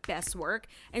showing their best work.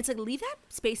 And it's like, leave that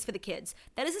space for the kids.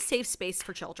 That is a safe space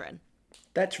for children.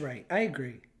 That's right. I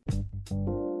agree.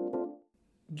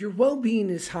 Your well-being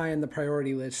is high on the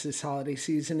priority list this holiday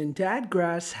season, and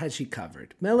Dadgrass has you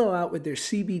covered. Mellow out with their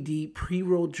CBD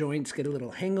pre-rolled joints, get a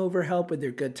little hangover help with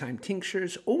their good time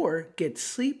tinctures, or get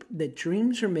sleep that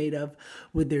dreams are made of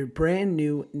with their brand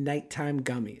new nighttime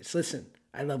gummies. Listen,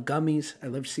 I love gummies. I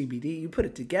love CBD. You put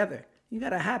it together, you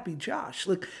got a happy Josh.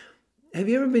 Look, have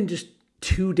you ever been just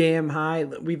too damn high?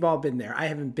 We've all been there. I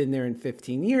haven't been there in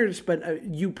 15 years, but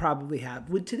you probably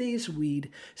have. With today's weed,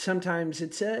 sometimes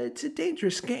it's a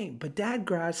dangerous game, but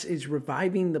Dadgrass is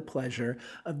reviving the pleasure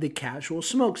of the casual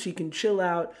smoke so you can chill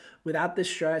out without the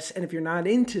stress. And if you're not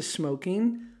into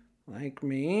smoking, like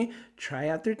me, try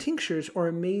out their tinctures or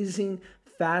amazing,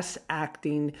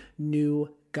 fast-acting new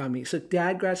gummies. Look,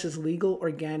 Dadgrass is legal,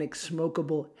 organic,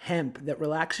 smokable hemp that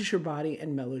relaxes your body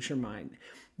and mellows your mind.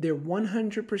 Their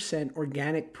 100%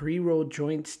 organic pre-rolled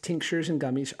joints, tinctures, and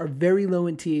gummies are very low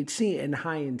in THC and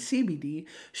high in CBD,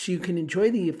 so you can enjoy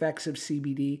the effects of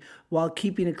CBD while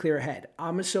keeping a clear head.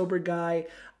 I'm a sober guy.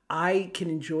 I can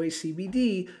enjoy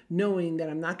CBD knowing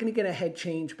that I'm not going to get a head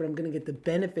change, but I'm going to get the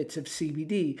benefits of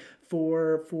CBD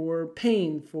for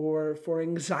pain, for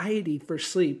anxiety, for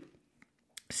sleep.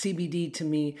 CBD to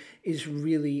me is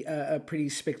really a pretty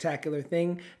spectacular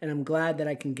thing, and I'm glad that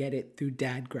I can get it through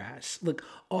Dadgrass. Look,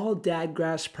 all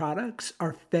Dadgrass products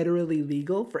are federally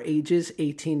legal for ages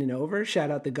 18 and over.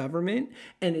 Shout out the government,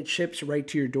 and it ships right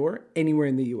to your door anywhere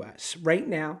in the U.S. Right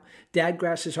now,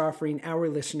 Dadgrass is offering our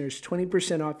listeners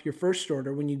 20% off your first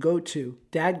order when you go to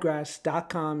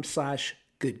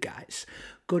dadgrass.com/goodguys.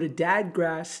 Go to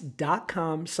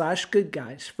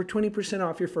dadgrass.com/goodguys for 20%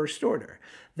 off your first order.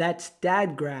 That's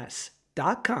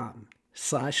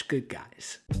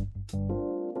dadgrass.com/goodguys.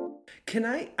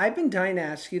 I've been dying to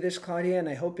ask you this, Claudia, and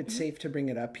I hope it's safe to bring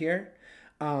it up here,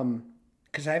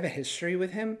 because I have a history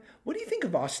with him. What do you think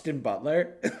of Austin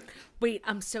Butler? Wait,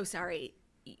 I'm so sorry.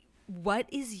 What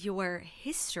is your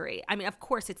history? I mean, of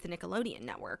course it's the Nickelodeon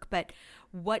network, but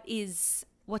what's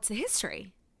the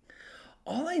history?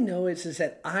 All I know is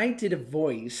that I did a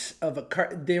voice of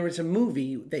there was a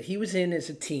movie that he was in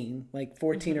as a teen, like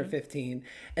 14 or 15,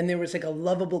 and there was like a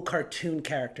lovable cartoon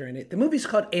character in it. The movie's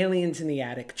called Aliens in the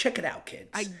Attic. Check it out, kids.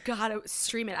 I gotta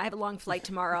stream it. I have a long flight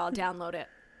tomorrow. I'll download it.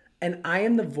 And I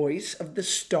am the voice of the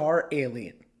star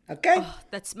alien. Okay? Oh,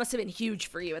 that must have been huge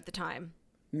for you at the time.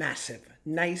 Massive.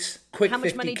 Nice, quick 50K. How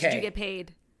much money did you get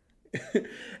paid?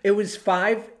 It was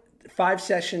five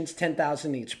sessions,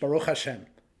 10,000 each. Baruch Hashem.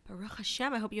 Baruch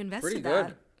Hashem, I hope you invested pretty that.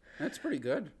 Good. That's pretty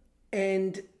good.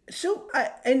 And so,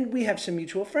 and we have some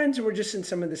mutual friends, and we're just in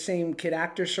some of the same kid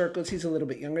actor circles. He's a little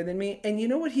bit younger than me. And you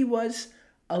know what he was?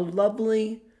 A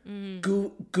lovely,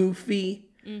 goofy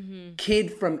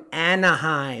kid from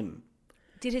Anaheim.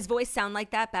 Did his voice sound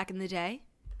like that back in the day?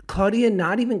 Claudia,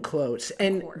 not even close.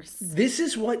 And of course. This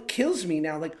is what kills me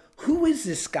now. Like, who is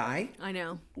this guy? I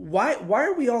know. Why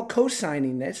are we all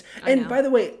co-signing this? And by the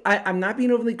way, I'm not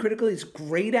being overly critical. He's a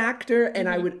great actor. And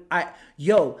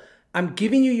I'm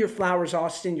giving you your flowers,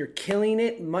 Austin. You're killing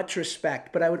it. Much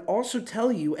respect. But I would also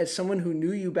tell you, as someone who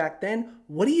knew you back then,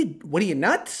 what are you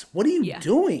nuts? What are you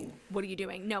doing? What are you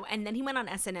doing? No. And then he went on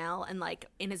SNL and like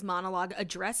in his monologue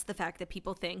addressed the fact that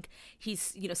people think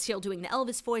he's, still doing the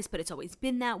Elvis voice, but it's always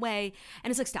been that way.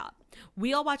 And it's like, stop.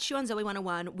 We all watched you on Zoe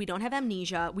 101. We don't have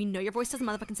amnesia. We know your voice doesn't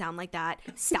motherfucking sound like that.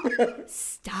 Stop.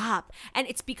 Stop. And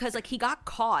it's because like he got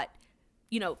caught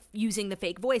using the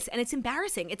fake voice, and it's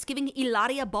embarrassing. It's giving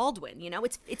Hilaria Baldwin,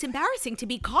 it's embarrassing to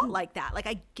be caught like that. Like,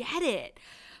 I get it,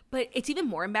 but it's even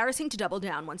more embarrassing to double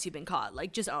down once you've been caught.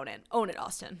 Like, just own it,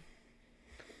 Austin.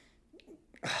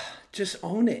 Just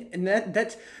own it. And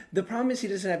that's the problem is he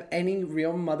doesn't have any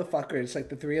real motherfuckers like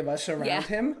the three of us around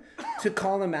him to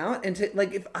call him out. And to,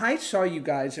 like, if I saw you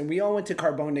guys and we all went to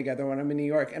Carbone together when I'm in New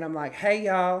York and I'm like, hey,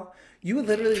 y'all, you would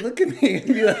literally look at me and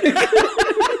be like, what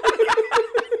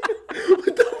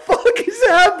the fuck is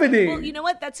happening? Well, you know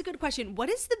what? That's a good question. What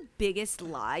is the biggest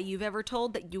lie you've ever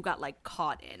told that you got like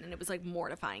caught in and it was like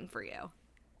mortifying for you?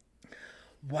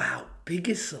 Wow,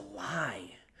 biggest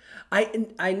lie.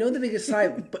 I know the biggest lie,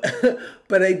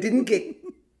 but I didn't get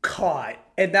caught.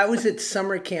 And that was at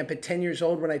summer camp at 10 years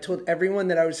old when I told everyone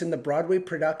that I was in the Broadway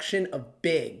production of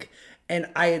Big. And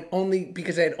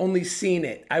because I had only seen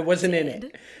it. I wasn't in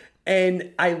it.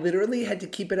 And I literally had to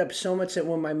keep it up so much that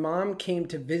when my mom came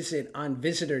to visit on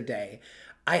Visitor Day,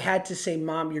 I had to say,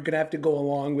 Mom, you're going to have to go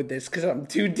along with this because I'm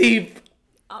too deep.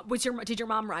 Did your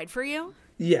mom ride for you?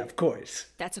 Yeah, of course.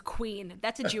 That's a queen.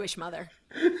 That's a Jewish mother.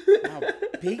 Wow,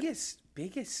 biggest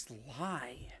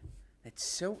lie. That's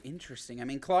so interesting. I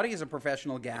mean, Claudia is a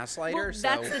professional gaslighter. Well, so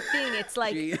that's the thing. It's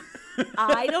like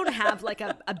I don't have like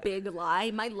a big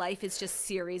lie. My life is just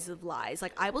series of lies.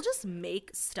 Like I will just make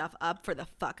stuff up for the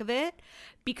fuck of it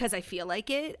because I feel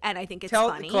like it and I think it's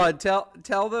funny. Claude,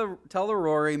 tell the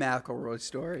Rory McIlroy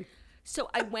story.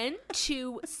 So I went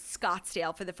to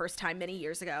Scottsdale for the first time many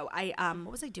years ago.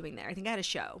 What was I doing there? I think I had a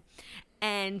show.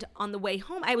 And on the way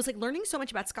home, I was like learning so much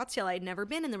about Scottsdale. I had never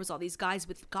been, and there was all these guys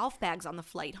with golf bags on the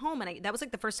flight home. And that was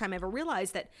like the first time I ever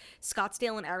realized that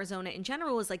Scottsdale and Arizona in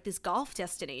general is like this golf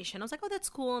destination. I was like, oh, that's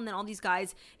cool. And then all these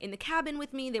guys in the cabin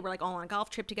with me, they were like all on a golf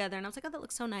trip together. And I was like, oh, that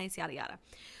looks so nice, yada, yada.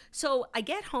 So I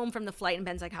get home from the flight, and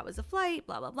Ben's like, how was the flight?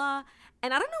 Blah, blah, blah.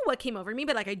 And I don't know what came over me,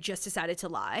 but like I just decided to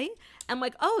lie. I'm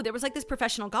like, oh, there was like this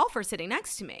professional golfer sitting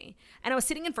next to me. And I was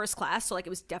sitting in first class, so like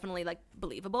it was definitely like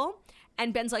believable.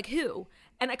 And Ben's like, who?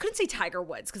 And I couldn't say Tiger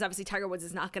Woods because obviously Tiger Woods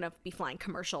is not going to be flying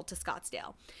commercial to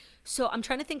Scottsdale. So I'm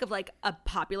trying to think of like a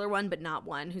popular one, but not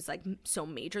one who's like so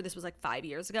major. This was like 5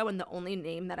 years ago. And the only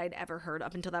name that I'd ever heard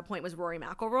up until that point was Rory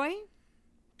McIlroy.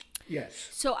 Yes.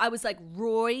 So I was like,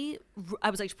 I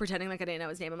was like pretending like I didn't know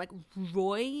his name. I'm like,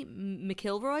 Roy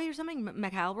McIlroy or something,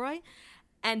 McIlroy.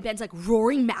 And Ben's like,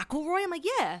 Rory McIlroy? I'm like,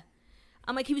 yeah.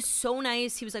 I'm like, he was so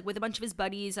nice. He was like with a bunch of his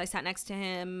buddies. I sat next to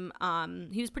him.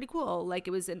 He was pretty cool. Like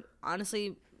it was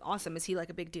honestly awesome. Is he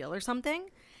like a big deal or something?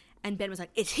 And Ben was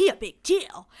like, is he a big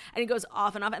deal? And he goes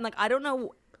off and off. And like, I don't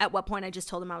know at what point I just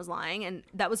told him I was lying. And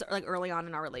that was like early on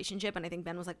in our relationship. And I think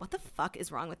Ben was like, what the fuck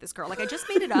is wrong with this girl? Like I just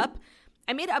made it up.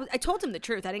 I told him the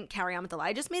truth. I didn't carry on with the lie.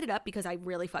 I just made it up because I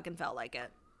really fucking felt like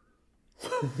it.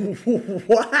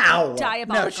 Wow.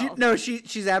 Diabolical.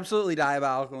 She's absolutely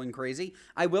diabolical and crazy.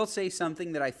 I will say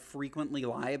something that I frequently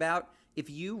lie about. If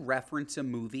you reference a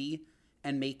movie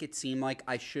and make it seem like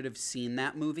I should have seen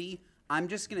that movie, I'm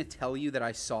just going to tell you that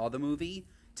I saw the movie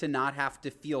to not have to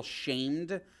feel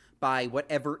shamed by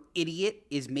whatever idiot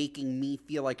is making me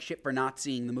feel like shit for not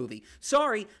seeing the movie.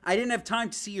 Sorry, I didn't have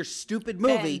time to see your stupid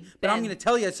movie, but I'm going to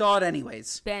tell you I saw it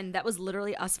anyways. Ben, that was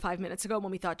literally us 5 minutes ago when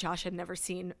we thought Josh had never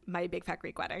seen My Big Fat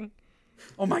Greek Wedding.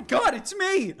 Oh my God, it's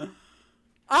me.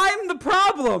 I'm the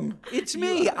problem. It's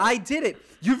me. I did it.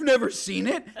 You've never seen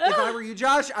it? If I were you,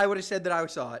 Josh, I would have said that I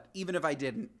saw it, even if I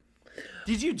didn't.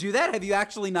 Did you do that? Have you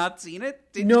actually not seen it?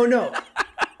 No.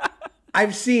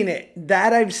 I've seen it.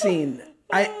 That I've seen.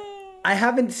 I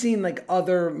haven't seen like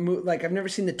like I've never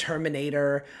seen The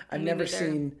Terminator. I've never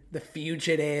seen The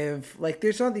Fugitive. Like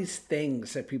there's all these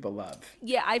things that people love.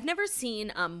 Yeah, I've never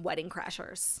seen Wedding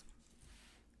Crashers.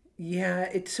 Yeah,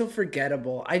 it's so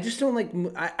forgettable. I just don't like.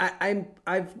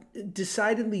 I've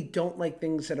decidedly don't like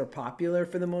things that are popular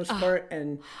for the most part,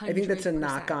 and 100%. I think that's a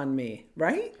knock on me,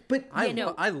 right? But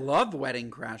I love Wedding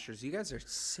Crashers. You guys are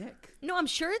sick. No, I'm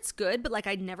sure it's good, but like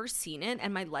I'd never seen it,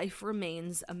 and my life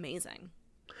remains amazing.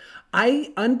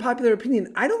 Unpopular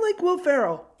opinion, I don't like Will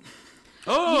Ferrell.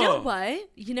 Oh,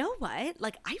 You know what?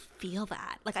 Like I feel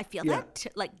that. Like I feel that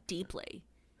like deeply.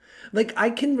 Like I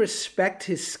can respect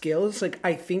his skills. Like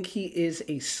I think he is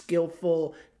a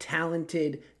skillful,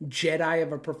 talented Jedi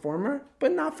of a performer,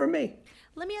 but not for me.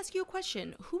 Let me ask you a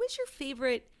question. Who is your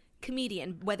favorite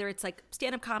comedian, whether it's like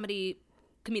stand-up comedy,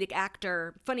 comedic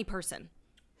actor, funny person?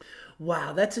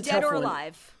 Wow, that's a tough one. Dead or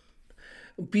alive?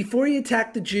 Before he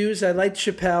attacked the Jews, I liked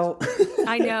Chappelle.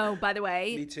 I know, by the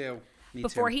way. Me too.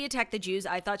 Before he attacked the Jews,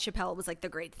 I thought Chappelle was like the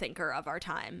great thinker of our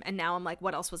time. And now I'm like,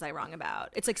 what else was I wrong about?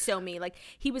 It's like so me. Like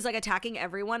he was like attacking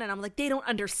everyone and I'm like, they don't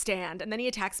understand. And then he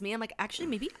attacks me. I'm like, actually,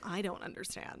 maybe I don't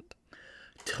understand.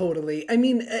 Totally. I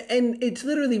mean, and it's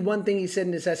literally one thing he said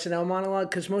in his SNL monologue,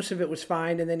 because most of it was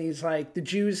fine. And then he's like, the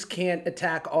Jews can't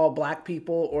attack all black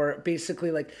people, or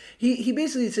basically like, he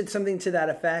basically said something to that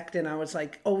effect. And I was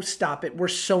like, oh, stop it. We're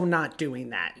so not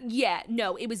doing that. Yeah,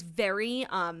 no, it was very,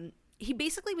 he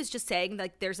basically was just saying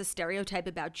like there's a stereotype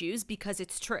about Jews because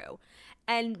it's true.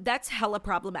 And that's hella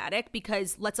problematic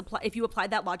because if you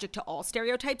applied that logic to all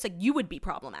stereotypes, like you would be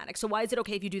problematic. So why is it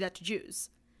okay if you do that to Jews?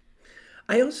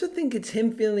 I also think it's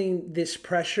him feeling this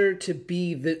pressure to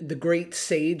be the great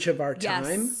sage of our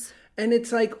time. Yes. And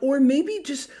it's like, or maybe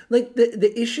just like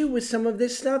the issue with some of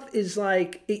this stuff is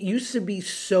like, it used to be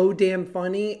so damn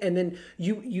funny. And then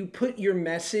you put your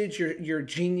message, your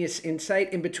genius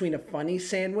insight in between a funny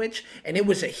sandwich. And it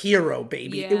was a hero,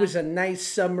 baby. Yeah. It was a nice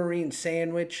submarine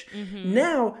sandwich.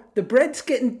 Now the bread's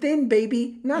getting thin,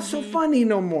 baby. Not so funny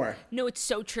no more. No, it's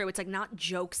so true. It's like not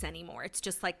jokes anymore. It's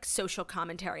just like social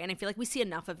commentary. And I feel like we see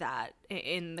enough of that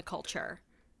in the culture.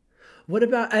 What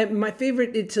about my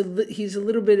favorite? He's a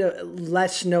little bit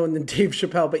less known than Dave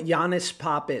Chappelle, but Giannis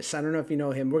Pappas. I don't know if you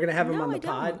know him. We're gonna have him on the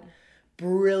pod.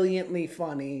 Brilliantly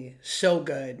funny, so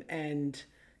good, and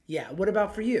yeah. What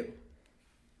about for you?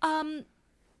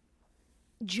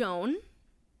 Joan.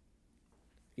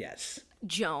 Yes.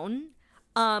 Joan.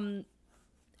 And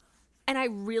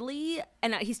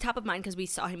he's top of mind because we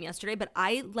saw him yesterday, but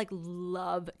I like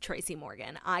love Tracy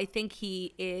Morgan. I think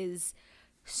he is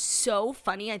so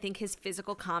funny. I think his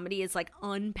physical comedy is like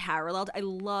unparalleled. I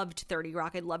loved 30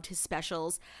 Rock. I loved his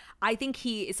specials. I think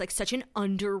he is like such an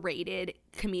underrated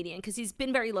comedian because he's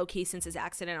been very low key since his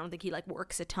accident. I don't think he like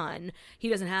works a ton. He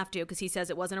doesn't have to because he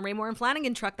says it wasn't a Raymore and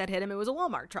Flanagan truck that hit him. It was a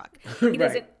Walmart truck. He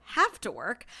doesn't have to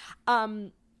work.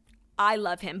 I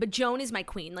love him, but Joan is my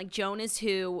queen. Like Joan is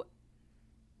who,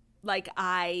 like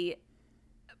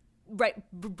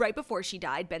Right before she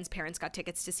died, Ben's parents got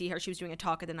tickets to see her. She was doing a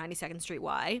talk at the 92nd Street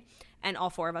Y, and all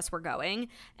four of us were going.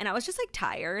 And I was just like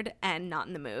tired and not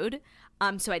in the mood,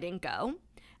 so I didn't go.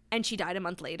 And she died a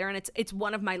month later, and it's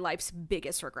one of my life's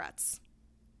biggest regrets.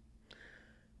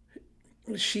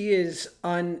 She is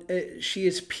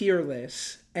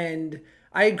peerless, and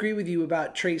I agree with you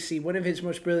about Tracy. One of his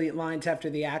most brilliant lines after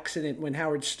the accident, when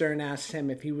Howard Stern asked him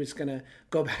if he was gonna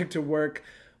go back to work,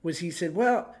 was he said,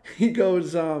 well, he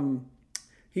goes,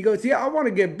 yeah, I want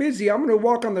to get busy. I'm going to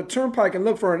walk on the turnpike and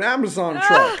look for an Amazon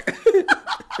truck.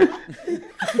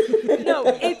 No,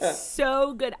 it's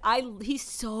so good. He's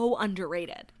so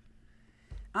underrated.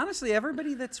 Honestly,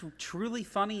 everybody that's truly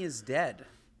funny is dead.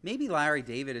 Maybe Larry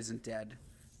David isn't dead,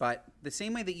 but the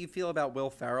same way that you feel about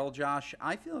Will Ferrell, Josh,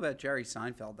 I feel about Jerry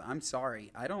Seinfeld. I'm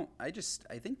sorry. I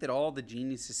think that all the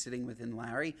genius is sitting within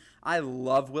Larry. I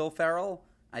love Will Ferrell.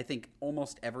 I think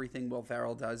almost everything Will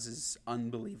Ferrell does is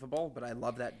unbelievable, but I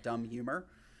love that dumb humor.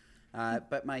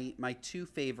 But my two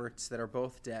favorites that are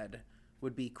both dead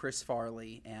would be Chris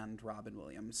Farley and Robin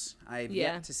Williams. I've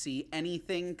yet to see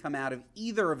anything come out of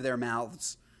either of their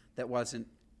mouths that wasn't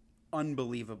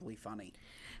unbelievably funny.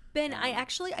 Ben, I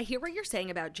hear what you're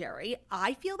saying about Jerry.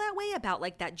 I feel that way about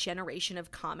like that generation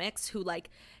of comics who like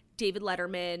David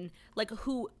Letterman, like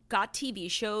who got TV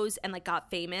shows and like got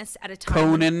famous at a time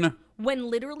Conan, when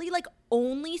literally like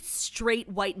only straight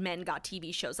white men got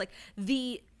TV shows. Like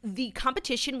the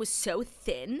competition was so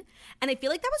thin, and I feel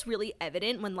like that was really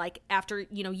evident when like after,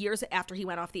 years after he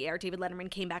went off the air, David Letterman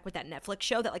came back with that Netflix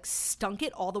show that like stunk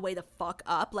it all the way the fuck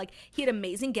up. Like he had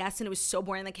amazing guests and it was so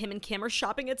boring. Like him and Kim are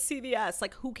shopping at CVS.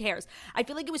 Like who cares? I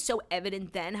feel like it was so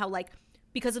evident then how like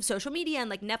because of social media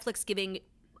and like Netflix giving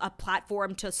a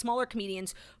platform to smaller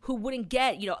comedians who wouldn't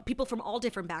get, people from all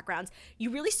different backgrounds.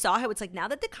 You really saw how it's like now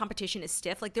that the competition is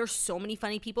stiff, like there's so many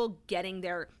funny people getting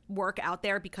their work out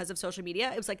there because of social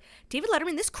media. It was like, David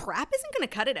Letterman, this crap isn't going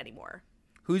to cut it anymore.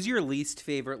 Who's your least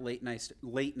favorite late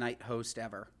night host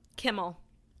ever? Kimmel.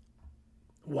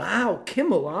 Wow,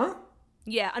 Kimmel, huh?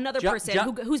 Yeah, another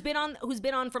person who's been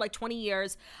on for like 20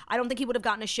 years. I don't think he would have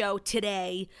gotten a show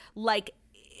today. Like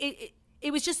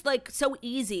it was just like so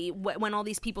easy when all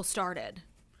these people started.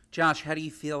 Josh, how do you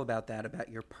feel about that, about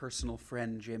your personal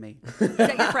friend, Jimmy? Is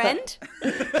that your friend?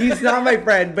 He's not my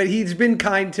friend, but he's been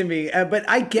kind to me. But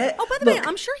I get... Oh, by the way,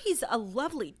 I'm sure he's a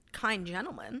lovely, kind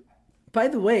gentleman. By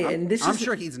the way, I'm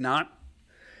sure he's not.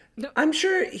 I'm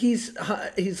sure he's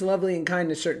lovely and kind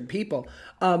to certain people.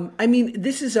 I mean,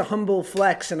 this is a humble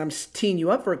flex, and I'm teeing you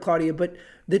up for it, Claudia, but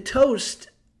the toast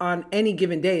on any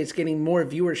given day is getting more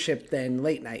viewership than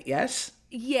late night, yes?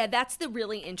 Yeah, that's the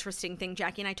really interesting thing.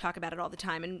 Jackie and I talk about it all the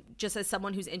time. And just as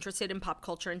someone who's interested in pop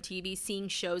culture and TV, seeing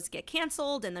shows get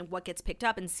canceled and then what gets picked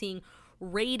up and seeing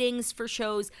ratings for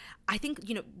shows, I think,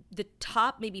 the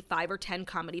top maybe 5 or 10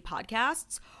 comedy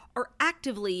podcasts are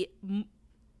actively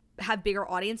have bigger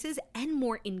audiences and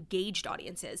more engaged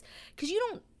audiences. Because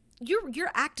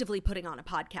you're actively putting on a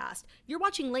podcast. You're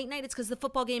watching late night, it's because the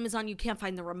football game is on, you can't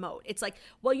find the remote. It's like,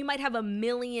 well, you might have 1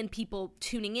 million people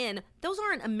tuning in. Those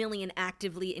aren't 1 million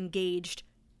actively engaged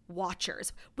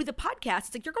watchers. With a podcast,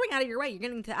 it's like you're going out of your way. You're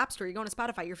getting into the App Store, you're going to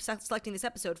Spotify, you're selecting this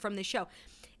episode from this show.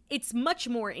 It's much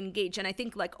more engaged. And I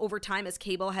think like over time, as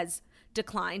cable has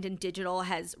declined and digital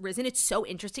has risen, it's so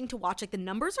interesting to watch. Like the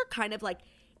numbers are kind of like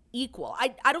equal.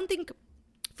 I don't think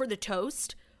for the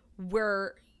Toast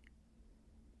we're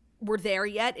there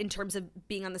yet in terms of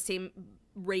being on the same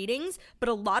ratings, but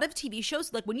a lot of TV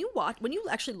shows, like when you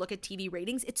actually look at TV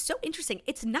ratings, it's so interesting.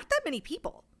 It's not that many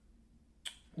people.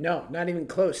 No, not even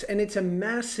close. And it's a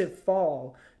massive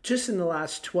fall just in the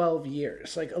last 12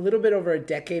 years. Like a little bit over a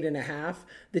decade and a half,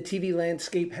 the TV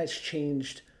landscape has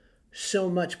changed so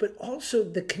much, but also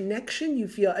the connection you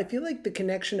feel. I feel like the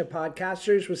connection to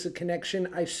podcasters was the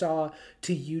connection I saw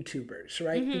to YouTubers,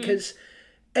 right? Mm-hmm. Because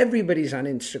everybody's on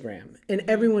Instagram and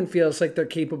everyone feels like they're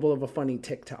capable of a funny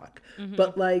TikTok. Mm-hmm.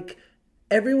 But like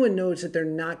everyone knows that they're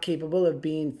not capable of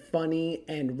being funny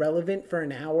and relevant for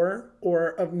an hour or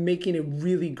of making a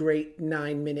really great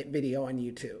 9-minute video on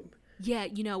YouTube. Yeah,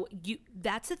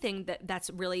 that's the thing that's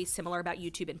really similar about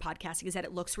YouTube and podcasting is that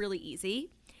it looks really easy.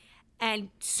 And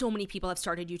so many people have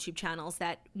started YouTube channels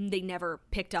that they never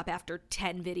picked up after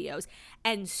 10 videos.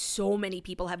 And so many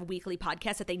people have weekly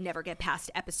podcasts that they never get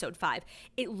past episode 5.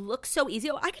 It looks so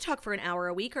easy. Oh, I could talk for an hour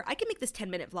a week, or I can make this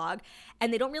 10-minute vlog.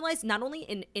 And they don't realize not only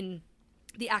in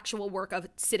the actual work of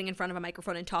sitting in front of a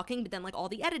microphone and talking, but then like all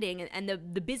the editing and the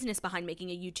business behind making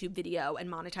a YouTube video and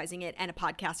monetizing it and a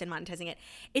podcast and monetizing it.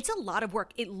 It's a lot of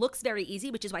work. It looks very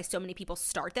easy, which is why so many people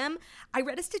start them. I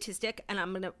read a statistic, and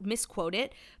I'm going to misquote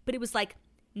it, but it was like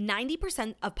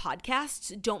 90% of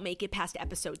podcasts don't make it past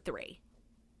episode 3.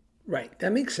 Right.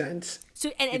 That makes sense.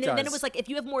 So, and then it was like, if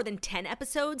you have more than 10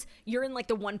 episodes, you're in like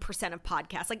the 1% of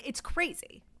podcasts. Like it's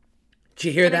crazy. Did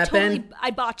you hear that, Ben?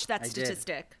 I botched that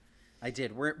statistic. I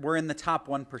did. We're in the top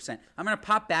 1%. I'm going to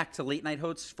pop back to late night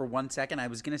hosts for 1 second. I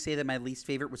was going to say that my least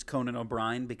favorite was Conan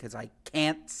O'Brien because I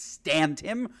can't stand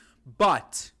him,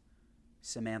 but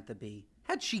Samantha Bee.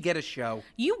 How'd she get a show?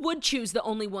 You would choose the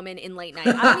only woman in late night.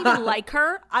 I don't even like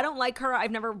her. I don't like her.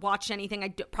 I've never watched anything. I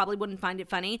probably wouldn't find it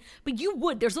funny, but you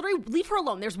would. There's literally, leave her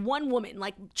alone. There's one woman.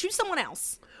 Like, choose someone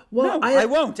else. Well, no, I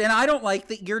won't, and I don't like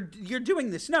that you're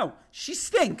doing this. No, she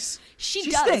stinks. She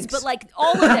does, stinks. But like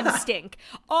all of them stink.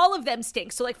 All of them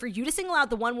stink. So like for you to single out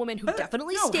the one woman who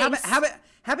definitely stinks.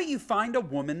 How about you find a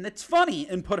woman that's funny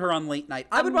and put her on late night?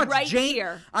 I would watch Jane.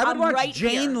 I would watch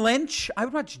Jane Lynch. I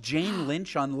would watch Jane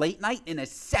Lynch on late night in a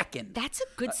second. That's a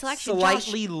good selection.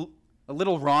 Slightly a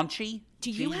little raunchy. Do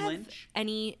you Jane have Lynch?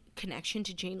 Any connection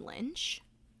to Jane Lynch?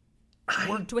 I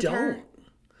Worked with don't. her?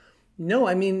 No,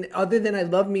 I mean, other than I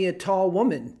love me a tall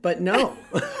woman, but no.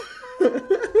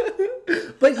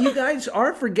 But you guys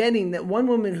are forgetting that one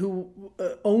woman who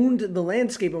owned the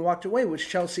landscape and walked away was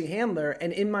Chelsea Handler.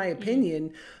 And in my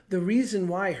opinion, the reason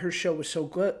why her show was so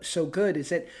good is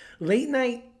that late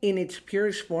night in its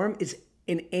purest form is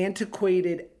an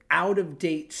antiquated,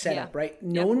 out-of-date setup, right?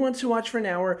 No one wants to watch for an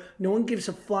hour. No one gives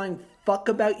a flying fuck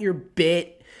about your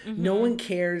bit. Mm-hmm. No one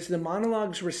cares. The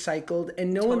monologue's recycled,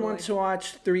 and no one wants to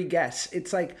watch 3 guests.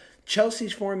 It's like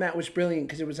Chelsea's format was brilliant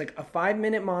because it was like a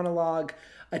 5-minute monologue,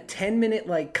 a 10-minute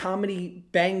like comedy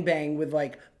bang bang with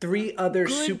like 3 other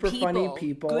funny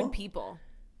people. Good people.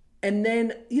 And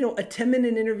then, a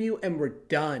 10-minute interview and we're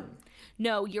done.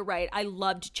 No, you're right. I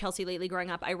loved Chelsea lately growing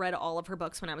up. I read all of her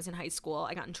books when I was in high school.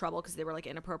 I got in trouble because they were like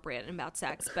inappropriate and about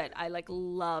sex, but I like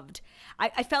loved.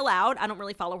 I fell out. I don't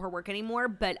really follow her work anymore,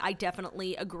 but I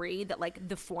definitely agree that like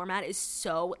the format is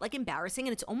so like embarrassing,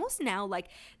 and it's almost now like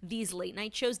these late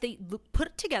night shows, they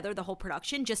put together the whole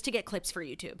production just to get clips for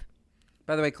YouTube.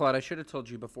 By the way, Claude, I should have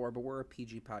told you before, but we're a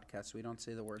PG podcast, so we don't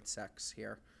say the word sex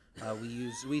here.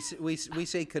 We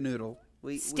say canoodle.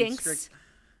 Stinks.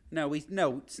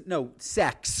 No,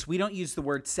 sex. We don't use the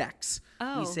word sex.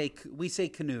 Oh. We say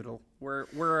canoodle.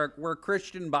 We're a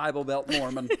Christian Bible Belt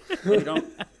Mormon. we don't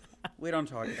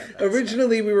talk about that.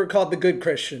 Originally, we were called the Good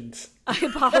Christians. I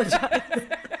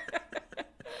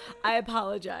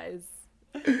apologize.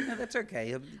 No, that's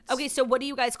okay. Okay, so what do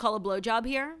you guys call a blowjob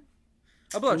here?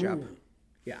 A blowjob. Ooh,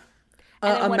 yeah.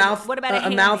 What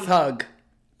about a mouth hug?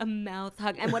 A mouth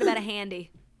hug. And what about a handy?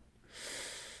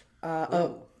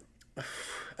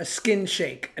 A skin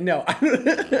shake. No.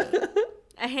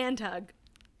 A hand hug.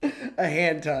 A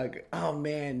hand tug. Oh,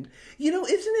 man. Isn't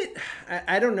it?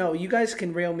 I don't know. You guys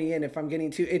can rail me in if I'm getting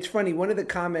too. It's funny. One of the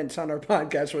comments on our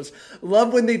podcast was,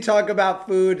 love when they talk about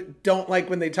food, don't like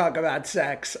when they talk about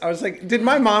sex. I was like, did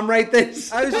my mom write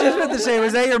this? I was just about to say,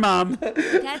 was that your mom?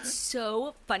 That's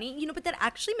so funny. But that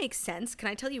actually makes sense. Can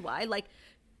I tell you why? Like,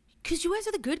 because you guys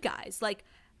are the good guys. Like,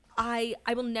 I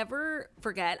will never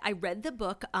forget. I read the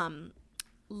book,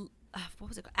 what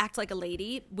was it called? Act Like a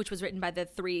Lady, which was written by the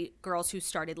 3 girls who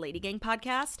started Lady Gang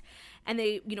podcast. And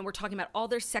they, were talking about all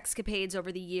their sexcapades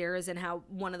over the years and how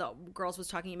one of the girls was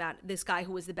talking about this guy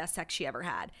who was the best sex she ever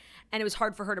had. And it was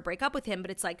hard for her to break up with him,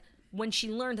 but it's like when she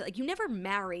learned that, like, you never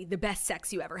marry the best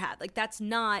sex you ever had. Like, that's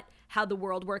not how the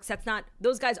world works. That's not,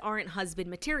 those guys aren't husband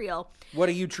material. What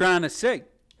are you trying to say?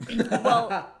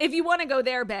 Well, if you want to go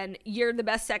there, Ben, you're the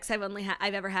best sex I've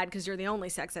ever had because you're the only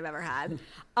sex I've ever had.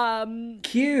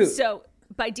 Cute. So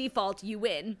by default, you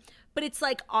win. But it's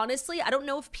like, honestly, I don't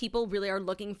know if people really are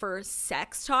looking for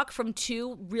sex talk from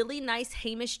 2 really nice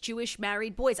Hamish Jewish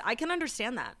married boys. I can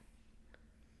understand that.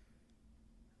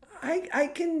 I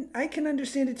can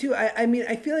understand it too. I mean,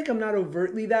 I feel like I'm not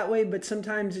overtly that way, but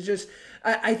sometimes it's just,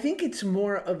 I think it's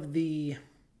more of the,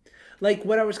 like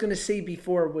what I was going to say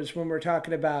before was when we're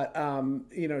talking about,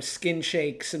 skin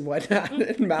shakes and whatnot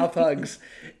and mouth hugs,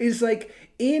 is like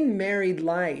in married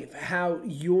life, how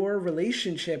your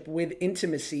relationship with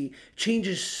intimacy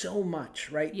changes so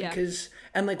much, right? Yeah. Because,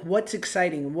 and like what's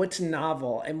exciting, what's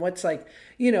novel, and what's like,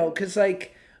 because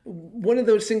like one of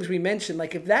those things we mentioned,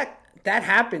 like if that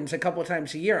happens a couple of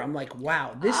times a year, I'm like,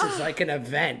 wow, this is like an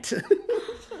event.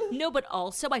 No, but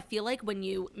also I feel like when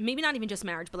you, maybe not even just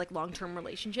marriage, but like long-term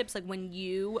relationships, like when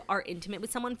you are intimate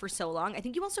with someone for so long, I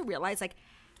think you also realize like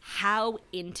how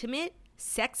intimate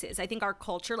sex is. I think our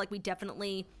culture, like we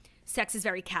definitely, sex is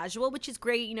very casual, which is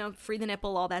great, free the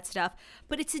nipple, all that stuff.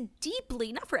 But it's a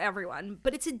deeply, not for everyone,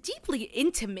 but it's a deeply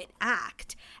intimate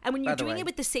act. And when you're doing it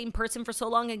with the same person for so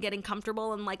long and getting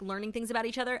comfortable and like learning things about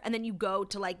each other, and then you go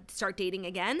to like start dating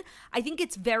again, I think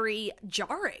it's very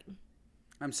jarring.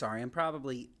 I'm sorry. I'm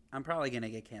probably going to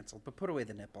get canceled, but put away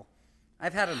the nipple.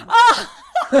 I've had enough.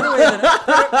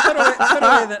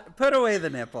 Put away the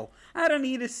nipple. I don't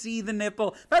need to see the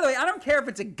nipple. By the way, I don't care if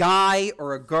it's a guy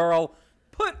or a girl.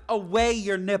 Put away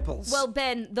your nipples. Well,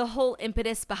 Ben, the whole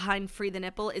impetus behind Free the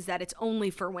Nipple is that it's only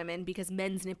for women because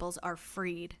men's nipples are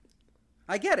freed.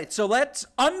 I get it. So let's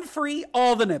unfree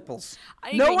all the nipples.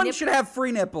 No one should have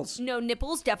free nipples. No,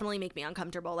 nipples definitely make me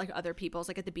uncomfortable, like other people's,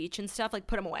 like at the beach and stuff. Like,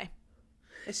 put them away.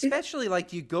 Especially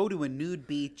like you go to a nude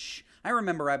beach. I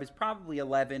remember I was probably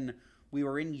 11. We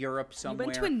were in Europe somewhere. You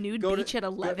went to a nude beach at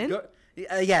 11?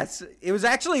 Yes. It was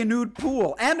actually a nude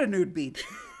pool and a nude beach.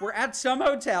 We're at some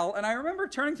hotel, and I remember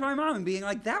turning to my mom and being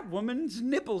like, that woman's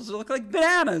nipples look like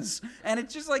bananas. And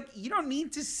it's just like, you don't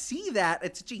need to see that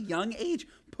at such a young age.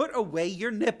 Put away your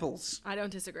nipples. I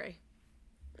don't disagree.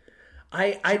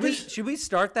 Should we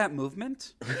start that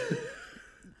movement?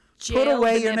 Jail Put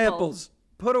away the your nipple. nipples.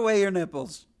 Put away your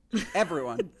nipples.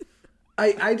 Everyone.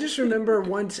 I just remember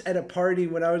once at a party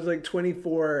when I was like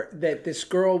 24 that this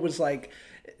girl was like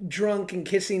drunk and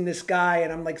kissing this guy,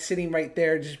 and I'm like sitting right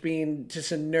there just being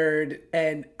just a nerd,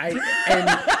 and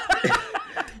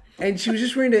and she was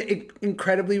just wearing an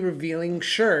incredibly revealing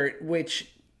shirt,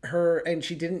 and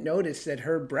she didn't notice that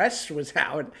her breast was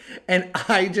out, and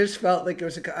I just felt like I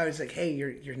was like, hey,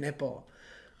 your nipple.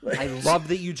 I love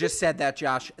that you just said that,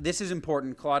 Josh. This is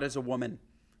important. Claudia's a woman.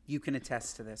 You can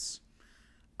attest to this.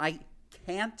 I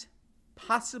can't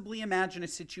possibly imagine a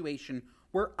situation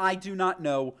where I do not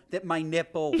know that my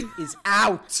nipple is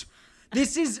out.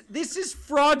 This is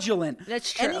fraudulent.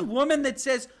 That's true. Any woman that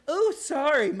says, "Oh,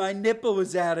 sorry, my nipple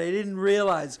was out. I didn't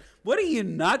realize." What are you,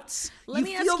 nuts? Let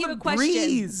me ask you a question.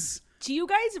 Breeze. Do you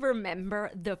guys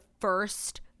remember the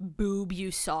first boob you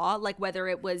saw? Like whether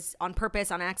it was on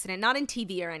purpose, on accident, not in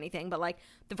TV or anything, but like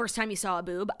the first time you saw a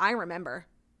boob? I remember.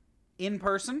 In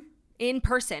person? In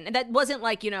person. And that wasn't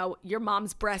like, your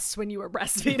mom's breasts when you were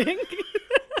breastfeeding.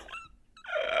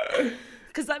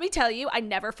 Because let me tell you, I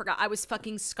never forgot. I was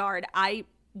fucking scarred. I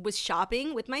was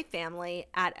shopping with my family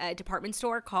at a department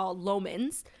store called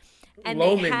Loehmann's. And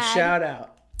shout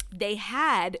out. They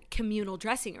had communal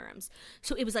dressing rooms.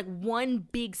 So it was like one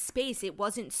big space. It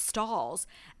wasn't stalls.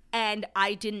 And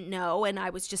I didn't know. And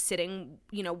I was just sitting,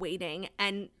 waiting.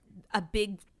 And a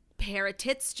big pair of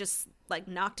tits just like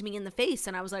knocked me in the face.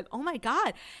 And I was like, oh my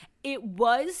God. It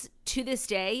was, to this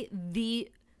day, the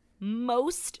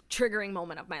most triggering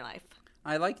moment of my life.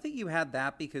 I like that you had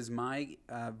that because my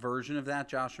version of that,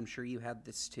 Josh, I'm sure you had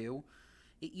this too.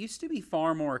 It used to be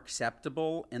far more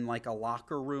acceptable in like a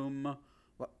locker room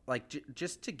like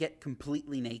just to get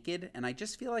completely naked. And I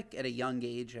just feel like at a young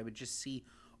age, I would just see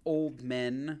old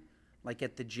men like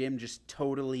at the gym just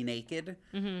totally naked.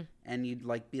 Mm-hmm. And you'd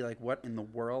like be like, what in the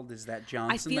world is that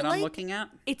Johnson that I'm looking at?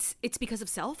 It's because of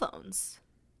cell phones.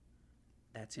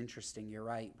 That's interesting. You're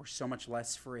right. We're so much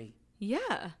less free.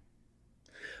 Yeah.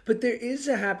 But there is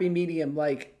a happy medium.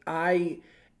 Like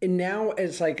and now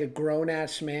as like a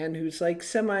grown-ass man who's like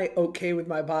semi-okay with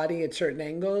my body at certain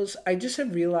angles, I just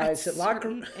have realized that locker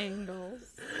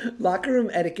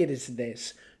room etiquette is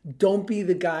this. Don't be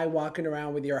the guy walking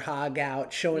around with your hog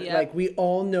out, showing like we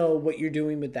all know what you're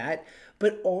doing with that.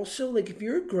 But also, like, if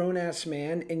you're a grown-ass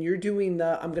man and you're doing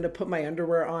I'm going to put my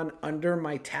underwear on under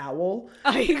my towel.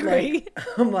 I agree. Like,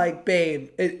 I'm like, babe,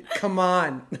 come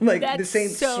on. Like, this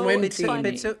ain't swim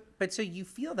team. But so you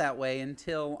feel that way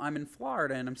until I'm in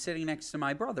Florida and I'm sitting next to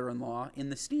my brother-in-law in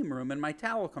the steam room and my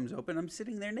towel comes open. I'm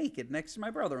sitting there naked next to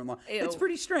my brother-in-law. Ew. It's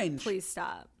pretty strange. Please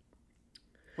stop.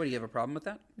 What, do you have a problem with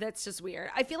that? That's just weird.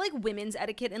 I feel like women's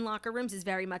etiquette in locker rooms is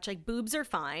very much like boobs are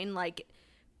fine, like,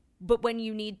 but when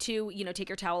you need to, take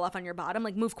your towel off on your bottom,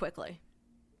 like, move quickly.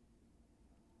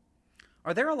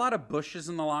 Are there a lot of bushes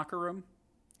in the locker room?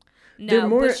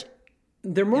 No,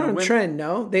 they're more on trend,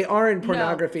 no? They are in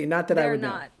pornography, not that I would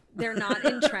know. They're not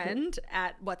in trend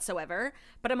at whatsoever,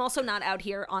 but I'm also not out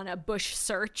here on a bush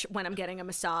search when I'm getting a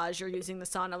massage or using the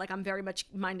sauna. Like, I'm very much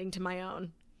minding to my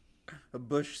own. A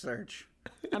bush search.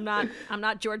 I'm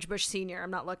not George Bush Sr.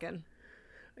 I'm not looking.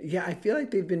 Yeah, I feel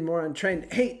like they've been more on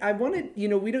trend. Hey, I wanted,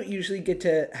 we don't usually get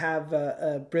to have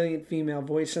a brilliant female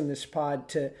voice on this pod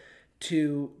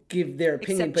to give their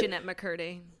opinion. Except Jeanette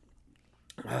McCurdy.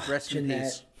 Rest in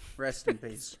peace. Rest in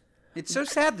peace. It's so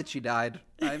sad that she died.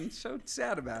 I'm so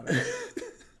sad about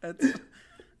it.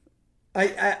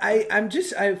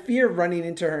 I fear running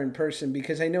into her in person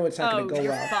because I know it's not going to go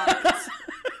well. Fucked.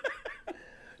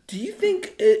 Do you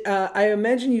think? I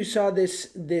imagine you saw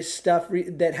this stuff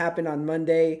that happened on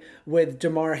Monday with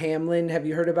Damar Hamlin. Have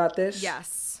you heard about this?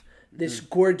 Yes. This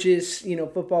gorgeous,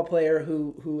 football player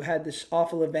who had this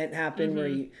awful event happen where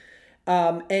he.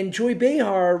 And Joy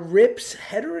Behar rips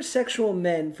heterosexual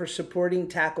men for supporting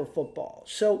tackle football.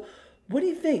 So, what do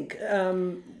you think?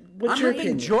 What's your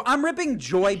opinion? I'm ripping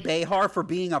Joy Behar for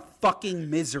being a fucking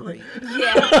misery.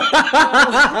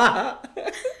 Yeah.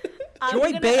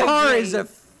 Joy Behar is a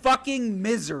fucking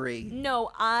misery. No,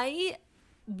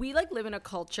 we like live in a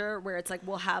culture where it's like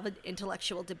we'll have an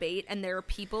intellectual debate and there are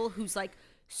people whose like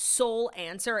sole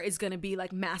answer is going to be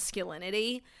like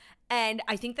masculinity. And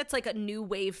I think that's like a new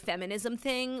wave feminism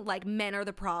thing, like men are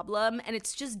the problem, and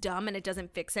it's just dumb and it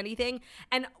doesn't fix anything.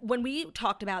 And when we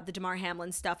talked about the Damar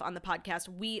Hamlin stuff on the podcast,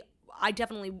 I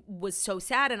definitely was so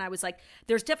sad, and I was like,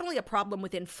 there's definitely a problem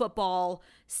within football,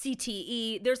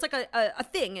 CTE. There's like a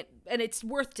thing, and it's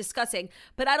worth discussing,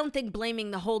 but I don't think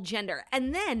blaming the whole gender.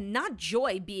 And then not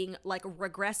Joy being like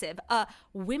regressive.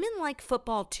 Women like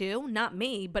football too, not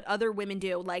me, but other women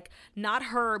do. Like not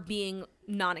her being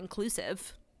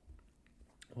non-inclusive.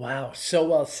 Wow, so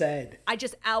well said. I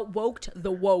just outwoked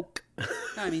the woke.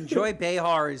 I mean, Joy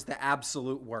Behar is the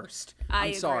absolute worst.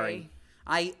 I'm sorry.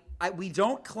 We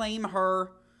don't claim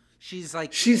her. She's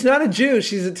not a Jew.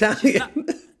 She's Italian.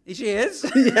 She is?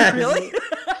 Yes. Really?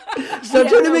 Stop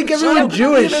trying to make everyone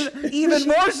Jewish. Even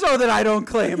more so that I don't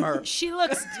claim her. She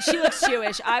looks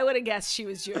Jewish. I would have guessed she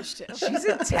was Jewish too. She's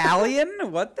Italian?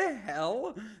 What the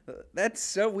hell? That's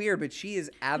so weird, but she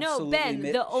is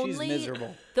absolutely she's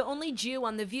miserable. The only Jew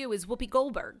on The View is Whoopi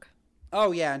Goldberg.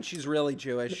 Oh yeah, and she's really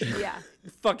Jewish. Yeah.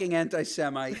 Fucking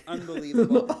anti-Semite.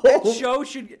 Unbelievable. That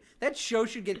show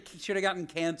should have gotten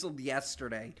canceled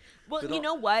yesterday. Well, you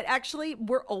know what? Actually,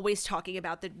 we're always talking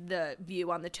about the View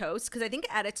on the toast because I think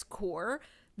at its core,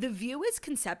 The View is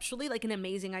conceptually like an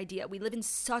amazing idea. We live in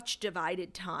such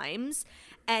divided times,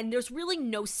 and there's really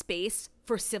no space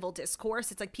for civil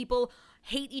discourse. It's like people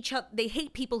hate each other. They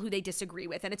hate people who they disagree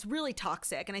with, and it's really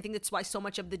toxic. And I think that's why so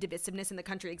much of the divisiveness in the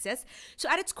country exists. So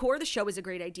at its core, the show is a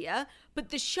great idea, but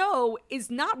the show is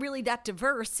not really that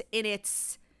diverse in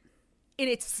its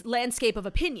landscape of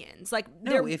opinions. Like,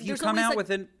 no, if you come out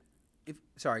with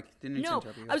sorry, didn't mean to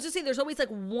interrupt you. I was just saying, there's always like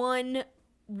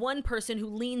one person who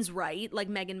leans right, like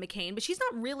Meghan McCain, but she's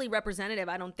not really representative,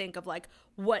 I don't think, of like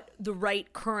what the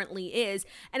right currently is.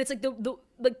 And it's like the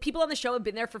like people on the show have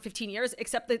been there for 15 years,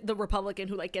 except the Republican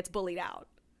who like gets bullied out.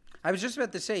 I was just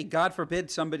about to say, God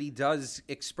forbid somebody does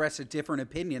express a different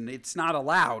opinion. It's not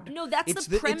allowed. No, that's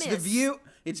the premise.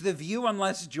 It's the view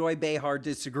unless Joy Behar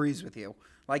disagrees with you.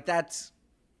 Like that's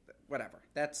whatever.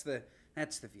 That's the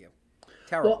view.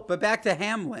 Terrible. Well, but back to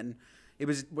Hamlin. It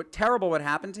was terrible what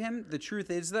happened to him. The truth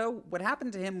is, though, what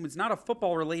happened to him was not a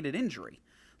football-related injury.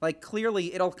 Like,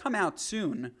 clearly, it'll come out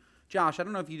soon. Josh, I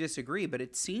don't know if you disagree, but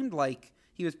it seemed like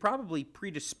he was probably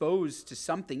predisposed to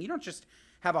something. You don't just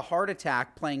have a heart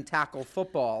attack playing tackle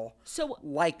football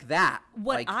like that.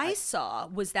 What I saw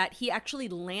was that he actually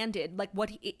landed,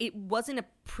 it wasn't a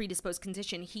predisposed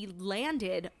condition. He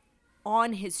landed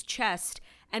on his chest,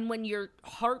 and when your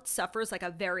heart suffers like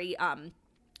a very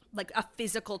like a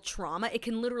physical trauma, it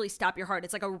can literally stop your heart.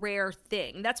 It's like a rare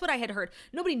thing. That's what I had heard.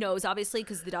 Nobody knows, obviously,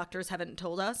 because the doctors haven't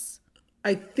told us.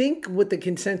 I think what the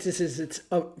consensus is, it's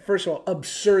first of all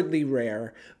absurdly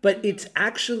rare, but it's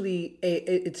actually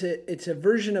it's a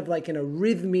version of like an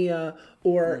arrhythmia,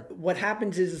 or what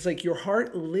happens is it's like your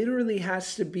heart literally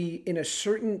has to be in a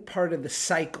certain part of the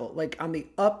cycle, like on the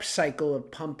up cycle of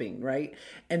pumping, right?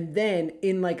 And then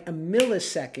in like a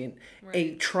millisecond,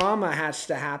 a trauma has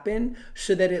to happen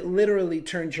so that it literally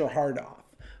turns your heart off.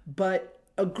 But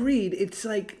agreed, it's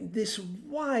like this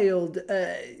wild,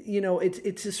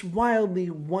 it's this wildly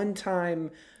one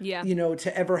time,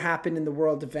 to ever happen in the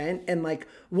world event. And like,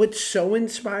 what's so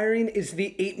inspiring is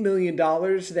the $8 million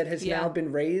that has now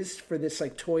been raised for this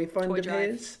like toy fund of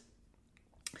his.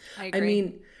 I agree. I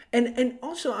mean, and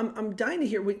also I'm dying to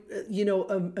hear,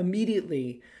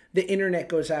 immediately the internet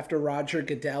goes after Roger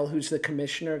Goodell, who's the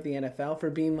commissioner of the NFL, for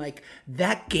being like,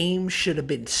 that game should have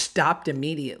been stopped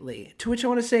immediately. To which I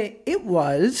want to say, it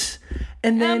was.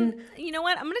 And then... you know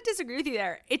what? I'm going to disagree with you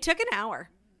there. It took an hour.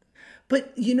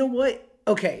 But you know what?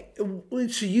 Okay.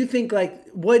 So you think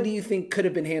what do you think could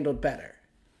have been handled better?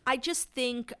 I just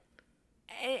think...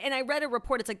 And I read a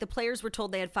report, it's like the players were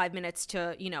told they had 5 minutes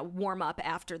to, warm up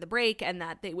after the break and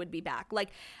that they would be back.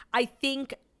 Like, I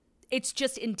think... it's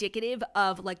just indicative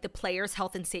of like the players'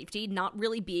 health and safety not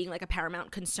really being like a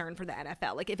paramount concern for the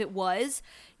NFL. Like if it was,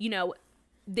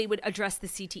 they would address the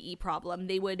CTE problem.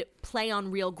 They would play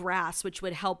on real grass, which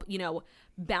would help,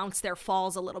 bounce their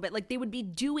falls a little bit. Like they would be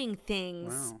doing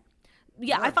things. Wow.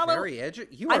 Yeah, I follow Kelly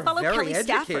educated.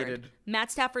 Stafford, Matt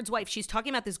Stafford's wife. She's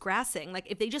talking about this grassing. Like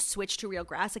if they just switched to real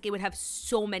grass, like it would have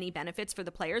so many benefits for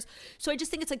the players. So I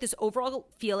just think it's like this overall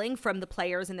feeling from the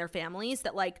players and their families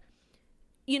that like,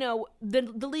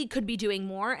 the league could be doing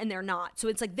more and they're not. So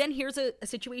it's like, then here's a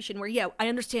situation where, I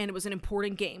understand it was an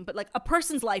important game, but like a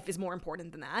person's life is more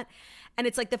important than that. And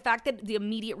it's like the fact that the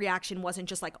immediate reaction wasn't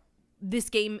just like, this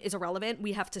game is irrelevant,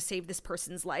 we have to save this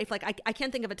person's life. Like I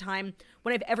can't think of a time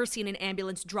when I've ever seen an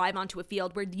ambulance drive onto a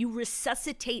field where you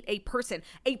resuscitate a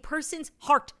person's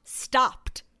heart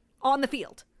stopped on the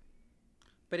field.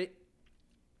 But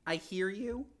I hear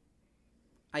you.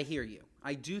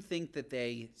 I do think that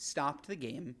they stopped the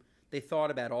game. They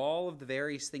thought about all of the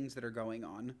various things that are going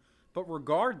on. But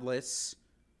regardless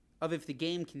of if the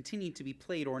game continued to be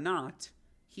played or not,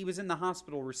 he was in the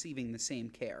hospital receiving the same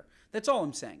care. That's all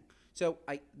I'm saying. So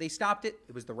they stopped it.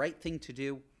 It was the right thing to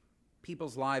do.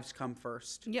 People's lives come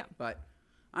first. Yeah. But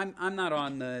I'm not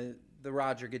on the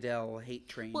Roger Goodell hate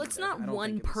train. Well, it's not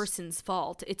one person's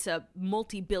fault. It's a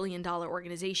multi-billion-dollar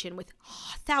organization with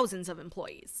thousands of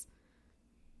employees.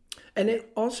 And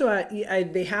it also,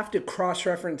 they have to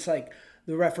cross-reference like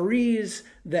the referees,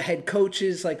 the head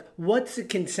coaches, like what's the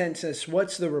consensus,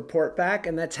 what's the report back,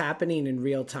 and that's happening in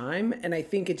real time. And I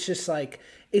think it's just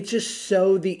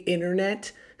so the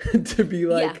internet to be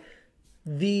like,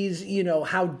 these,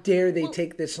 how dare they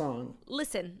take this long?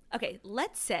 Listen, okay,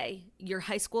 let's say your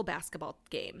high school basketball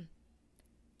game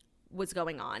was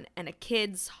going on and a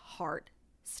kid's heart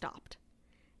stopped.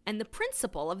 And the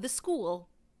principal of the school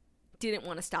didn't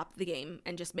want to stop the game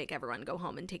and just make everyone go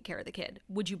home and take care of the kid.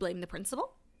 Would you blame the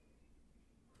principal?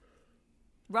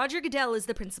 Roger Goodell is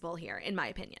the principal here, in my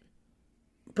opinion.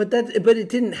 But it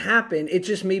didn't happen. It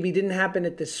just maybe didn't happen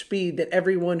at the speed that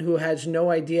everyone who has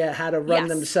no idea how to run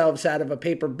themselves out of a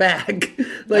paper bag.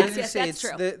 Yes, that's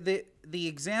true. The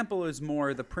example is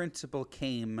more the principal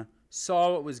came,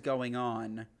 saw what was going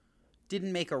on,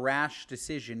 didn't make a rash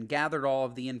decision, gathered all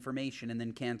of the information, and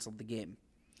then canceled the game.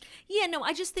 Yeah, no,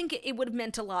 I just think it would have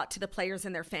meant a lot to the players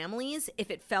and their families if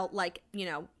it felt like,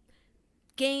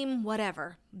 game,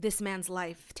 whatever, this man's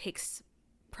life takes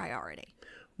priority.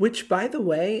 Which, by the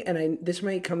way, and this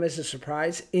may come as a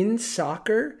surprise, in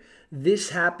soccer,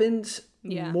 this happens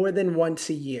more than once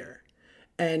a year.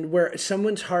 And where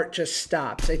someone's heart just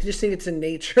stops. I just think it's the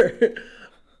nature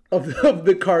of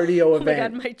the cardio event. Oh my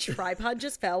God, my tripod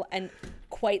just fell and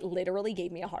quite literally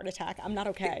gave me a heart attack. I'm not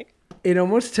okay. It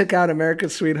almost took out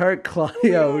America's sweetheart,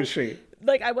 Claudia Oshry.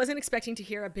 Like, I wasn't expecting to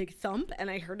hear a big thump, and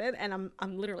I heard it, and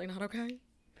I'm literally not okay.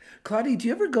 Claudia, do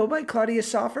you ever go by Claudia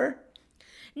Soffer?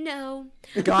 No.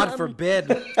 God forbid.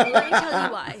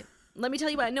 Let me tell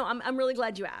you why. No, I'm really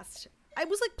glad you asked. I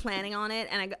was like planning on it,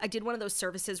 and I did one of those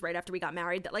services right after we got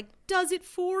married that like does it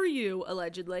for you,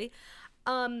 allegedly.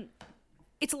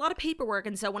 It's a lot of paperwork,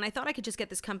 and so when I thought I could just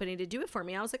get this company to do it for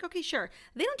me, I was like, okay, sure.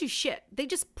 They don't do shit. They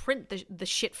just print the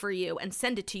shit for you and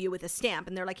send it to you with a stamp,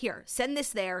 and they're like, here, send this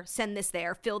there,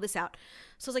 fill this out.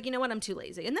 So I was like, you know what, I'm too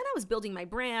lazy. And then I was building my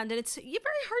brand, and it's very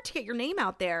hard to get your name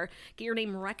out there, get your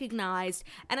name recognized,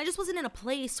 and I just wasn't in a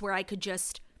place where I could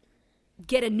just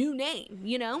get a new name,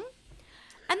 you know?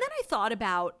 And then I thought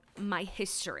about my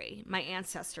history, my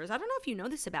ancestors. I don't know if you know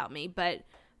this about me, but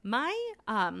my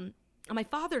on my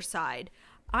father's side,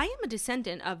 I am a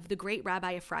descendant of the great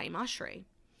Rabbi Ephraim Oshry.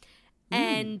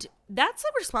 And that's a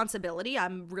responsibility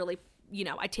I'm really,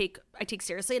 I take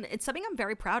seriously, and it's something I'm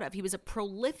very proud of. He was a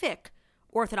prolific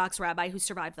Orthodox rabbi who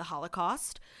survived the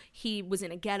Holocaust. He was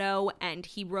in a ghetto, and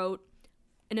he wrote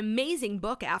an amazing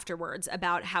book afterwards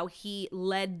about how he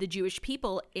led the Jewish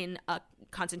people in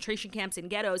concentration camps and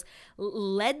ghettos,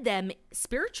 led them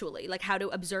spiritually, like how to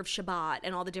observe Shabbat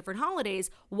and all the different holidays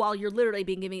while you're literally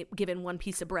being given one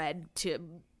piece of bread to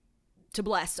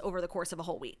bless over the course of a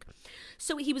whole week.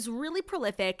 So he was really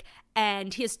prolific,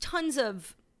 and he has tons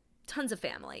of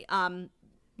family.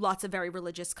 Lots of very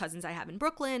religious cousins I have in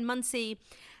Brooklyn, Muncie.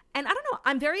 And I don't know,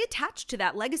 I'm very attached to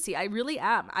that legacy. I really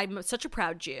am. I'm such a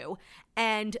proud Jew.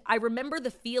 And I remember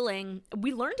the feeling,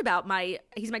 we learned about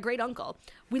he's my great uncle.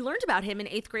 We learned about him in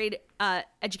 8th grade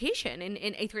education, in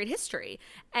 8th grade history.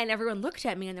 And everyone looked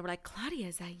at me and they were like, Claudia,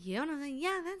 is that you? And I was like,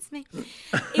 yeah, that's me.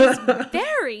 It was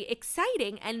very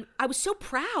exciting. And I was so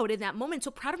proud in that moment,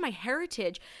 so proud of my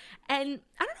heritage. And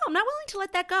I don't know, I'm not willing to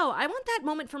let that go. I want that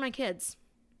moment for my kids.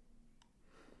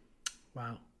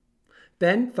 Wow.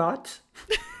 Ben, thoughts?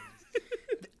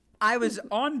 I was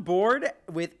on board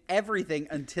with everything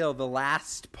until the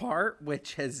last part,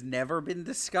 which has never been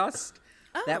discussed.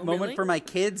 Oh, that moment really? for my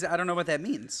kids, I don't know what that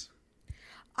means.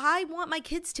 I want my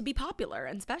kids to be popular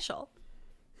and special.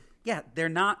 Yeah, they're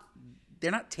not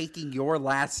taking your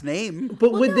last name.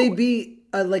 But would they be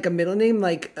like a middle name?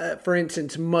 Like, for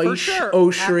instance, Moish, For sure.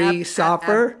 Oshry,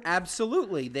 Safer?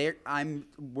 Absolutely.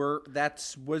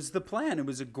 That was the plan. It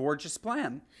was a gorgeous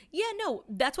plan. Yeah, no,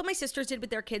 that's what my sisters did with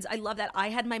their kids. I love that. I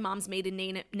had my mom's maiden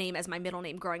name as my middle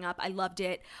name growing up. I loved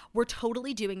it. We're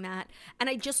totally doing that. And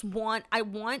I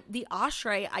want the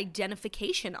Oshry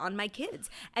identification on my kids.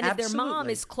 And if their mom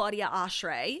is Claudia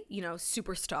Oshry,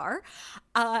 superstar,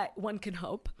 one can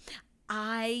hope.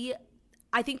 I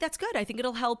think that's good. I think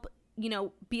it'll help,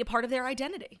 be a part of their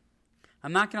identity.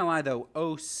 I'm not going to lie, though.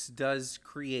 Os does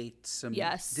create some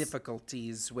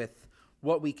difficulties with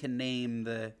what we can name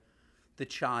the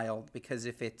child, because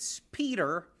if it's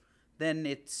Peter, then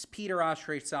it's Peter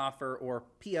Oshry Safer or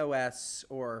POS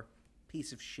or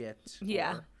piece of shit.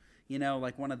 Yeah. Or,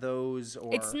 like one of those.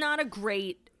 Or it's not a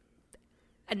great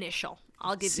initial.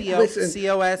 I'll give you that.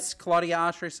 COS, Claudia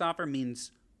Oshry Safer, means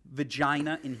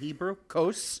vagina in Hebrew.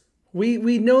 Kos.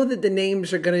 We know that the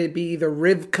names are going to be either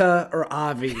Rivka or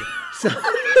Avi. So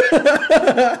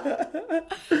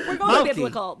We're going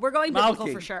biblical. We're going biblical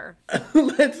for sure.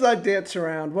 Let's not dance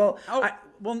around. Well,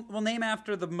 we'll name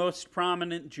after the most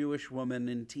prominent Jewish woman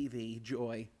in TV,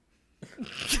 Joy.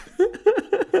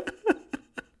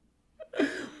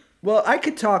 Well, I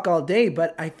could talk all day,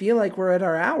 but I feel like we're at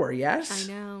our hour, yes?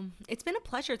 I know. It's been a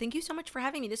pleasure. Thank you so much for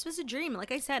having me. This was a dream.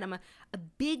 Like I said, I'm a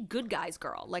big good guys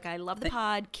girl. Like, I love the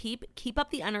pod. Keep up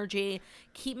the energy.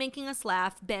 Keep making us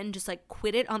laugh. Ben, just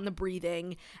quit it on the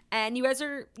breathing. And you guys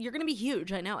you're going to be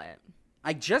huge. I know it.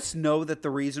 I just know that the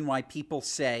reason why people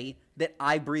say that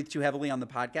I breathe too heavily on the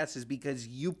podcast is because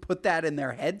you put that in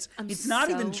their heads. It's not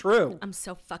even true. I'm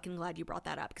so fucking glad you brought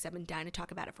that up, because I've been dying to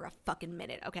talk about it for a fucking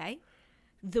minute, okay?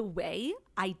 The way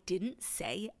I didn't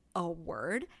say a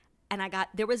word, and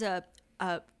there was a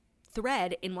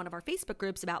thread in one of our Facebook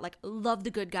groups about love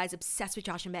the good guys, obsessed with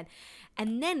Josh and Ben.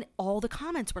 And then all the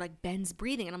comments were Ben's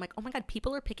breathing. And I'm like, oh my God,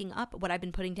 people are picking up what I've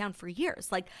been putting down for years.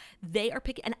 They are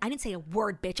picking, and I didn't say a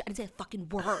word, bitch. I didn't say a fucking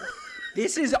word.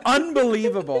 This is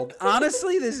unbelievable.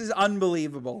 Honestly, this is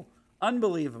unbelievable.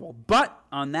 Unbelievable. But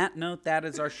on that note, that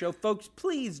is our show. Folks,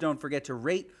 please don't forget to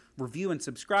rate, review, and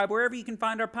subscribe wherever you can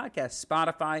find our podcast.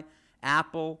 Spotify,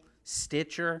 Apple,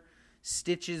 Stitcher,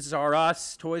 Stitches Are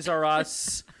Us, Toys R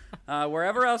Us,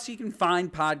 wherever else you can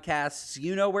find podcasts.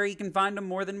 You know where you can find them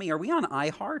more than me. Are we on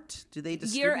iHeart? Do they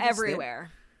distribute You're everywhere.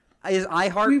 Is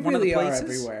iHeart one of the places? We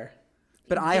really are everywhere.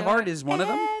 But iHeart is one of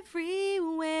them?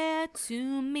 Everywhere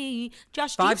to me.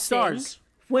 Josh, 5 stars.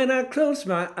 When I close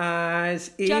my eyes,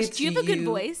 Josh, it's do you have a good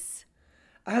voice?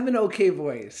 I have an okay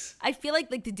voice. I feel like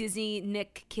the Disney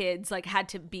Nick kids had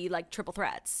to be triple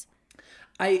threats.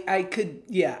 I could,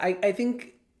 yeah. I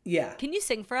think, yeah. Can you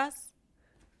sing for us?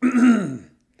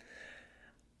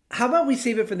 How about we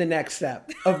save it for the next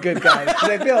step of Good Guys? Because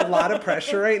I feel a lot of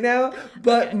pressure right now.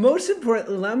 But most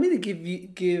importantly, allow me to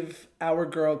give our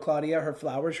girl Claudia her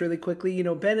flowers really quickly. You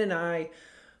know, Ben and I,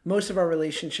 most of our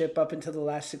relationship up until the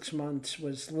last 6 months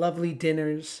was lovely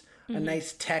dinners, a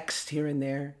nice text here and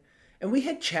there. And we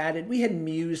had chatted, we had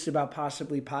mused about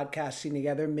possibly podcasting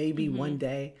together, maybe one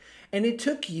day. And it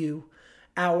took you,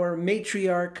 our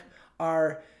matriarch,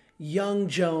 our young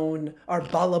Joan, our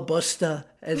balabusta,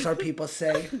 as our people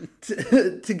say,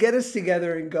 to get us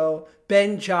together and go,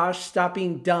 Ben, Josh, stop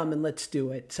being dumb and let's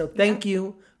do it. So thank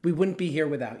you. We wouldn't be here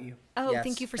without you. Oh, Yes,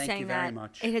 thank you for thank saying you very that.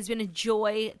 much. It has been a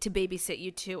joy to babysit you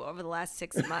two over the last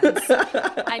 6 months.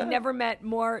 I've never met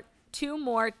two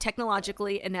more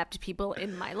technologically inept people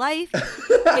in my life.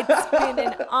 It's been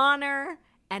an honor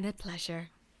and a pleasure.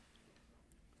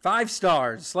 5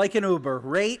 stars, like an Uber.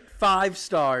 Rate 5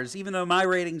 stars, even though my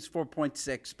rating's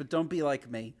 4.6. But don't be like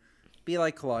me. Be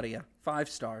like Claudia. 5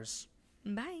 stars.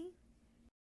 Bye.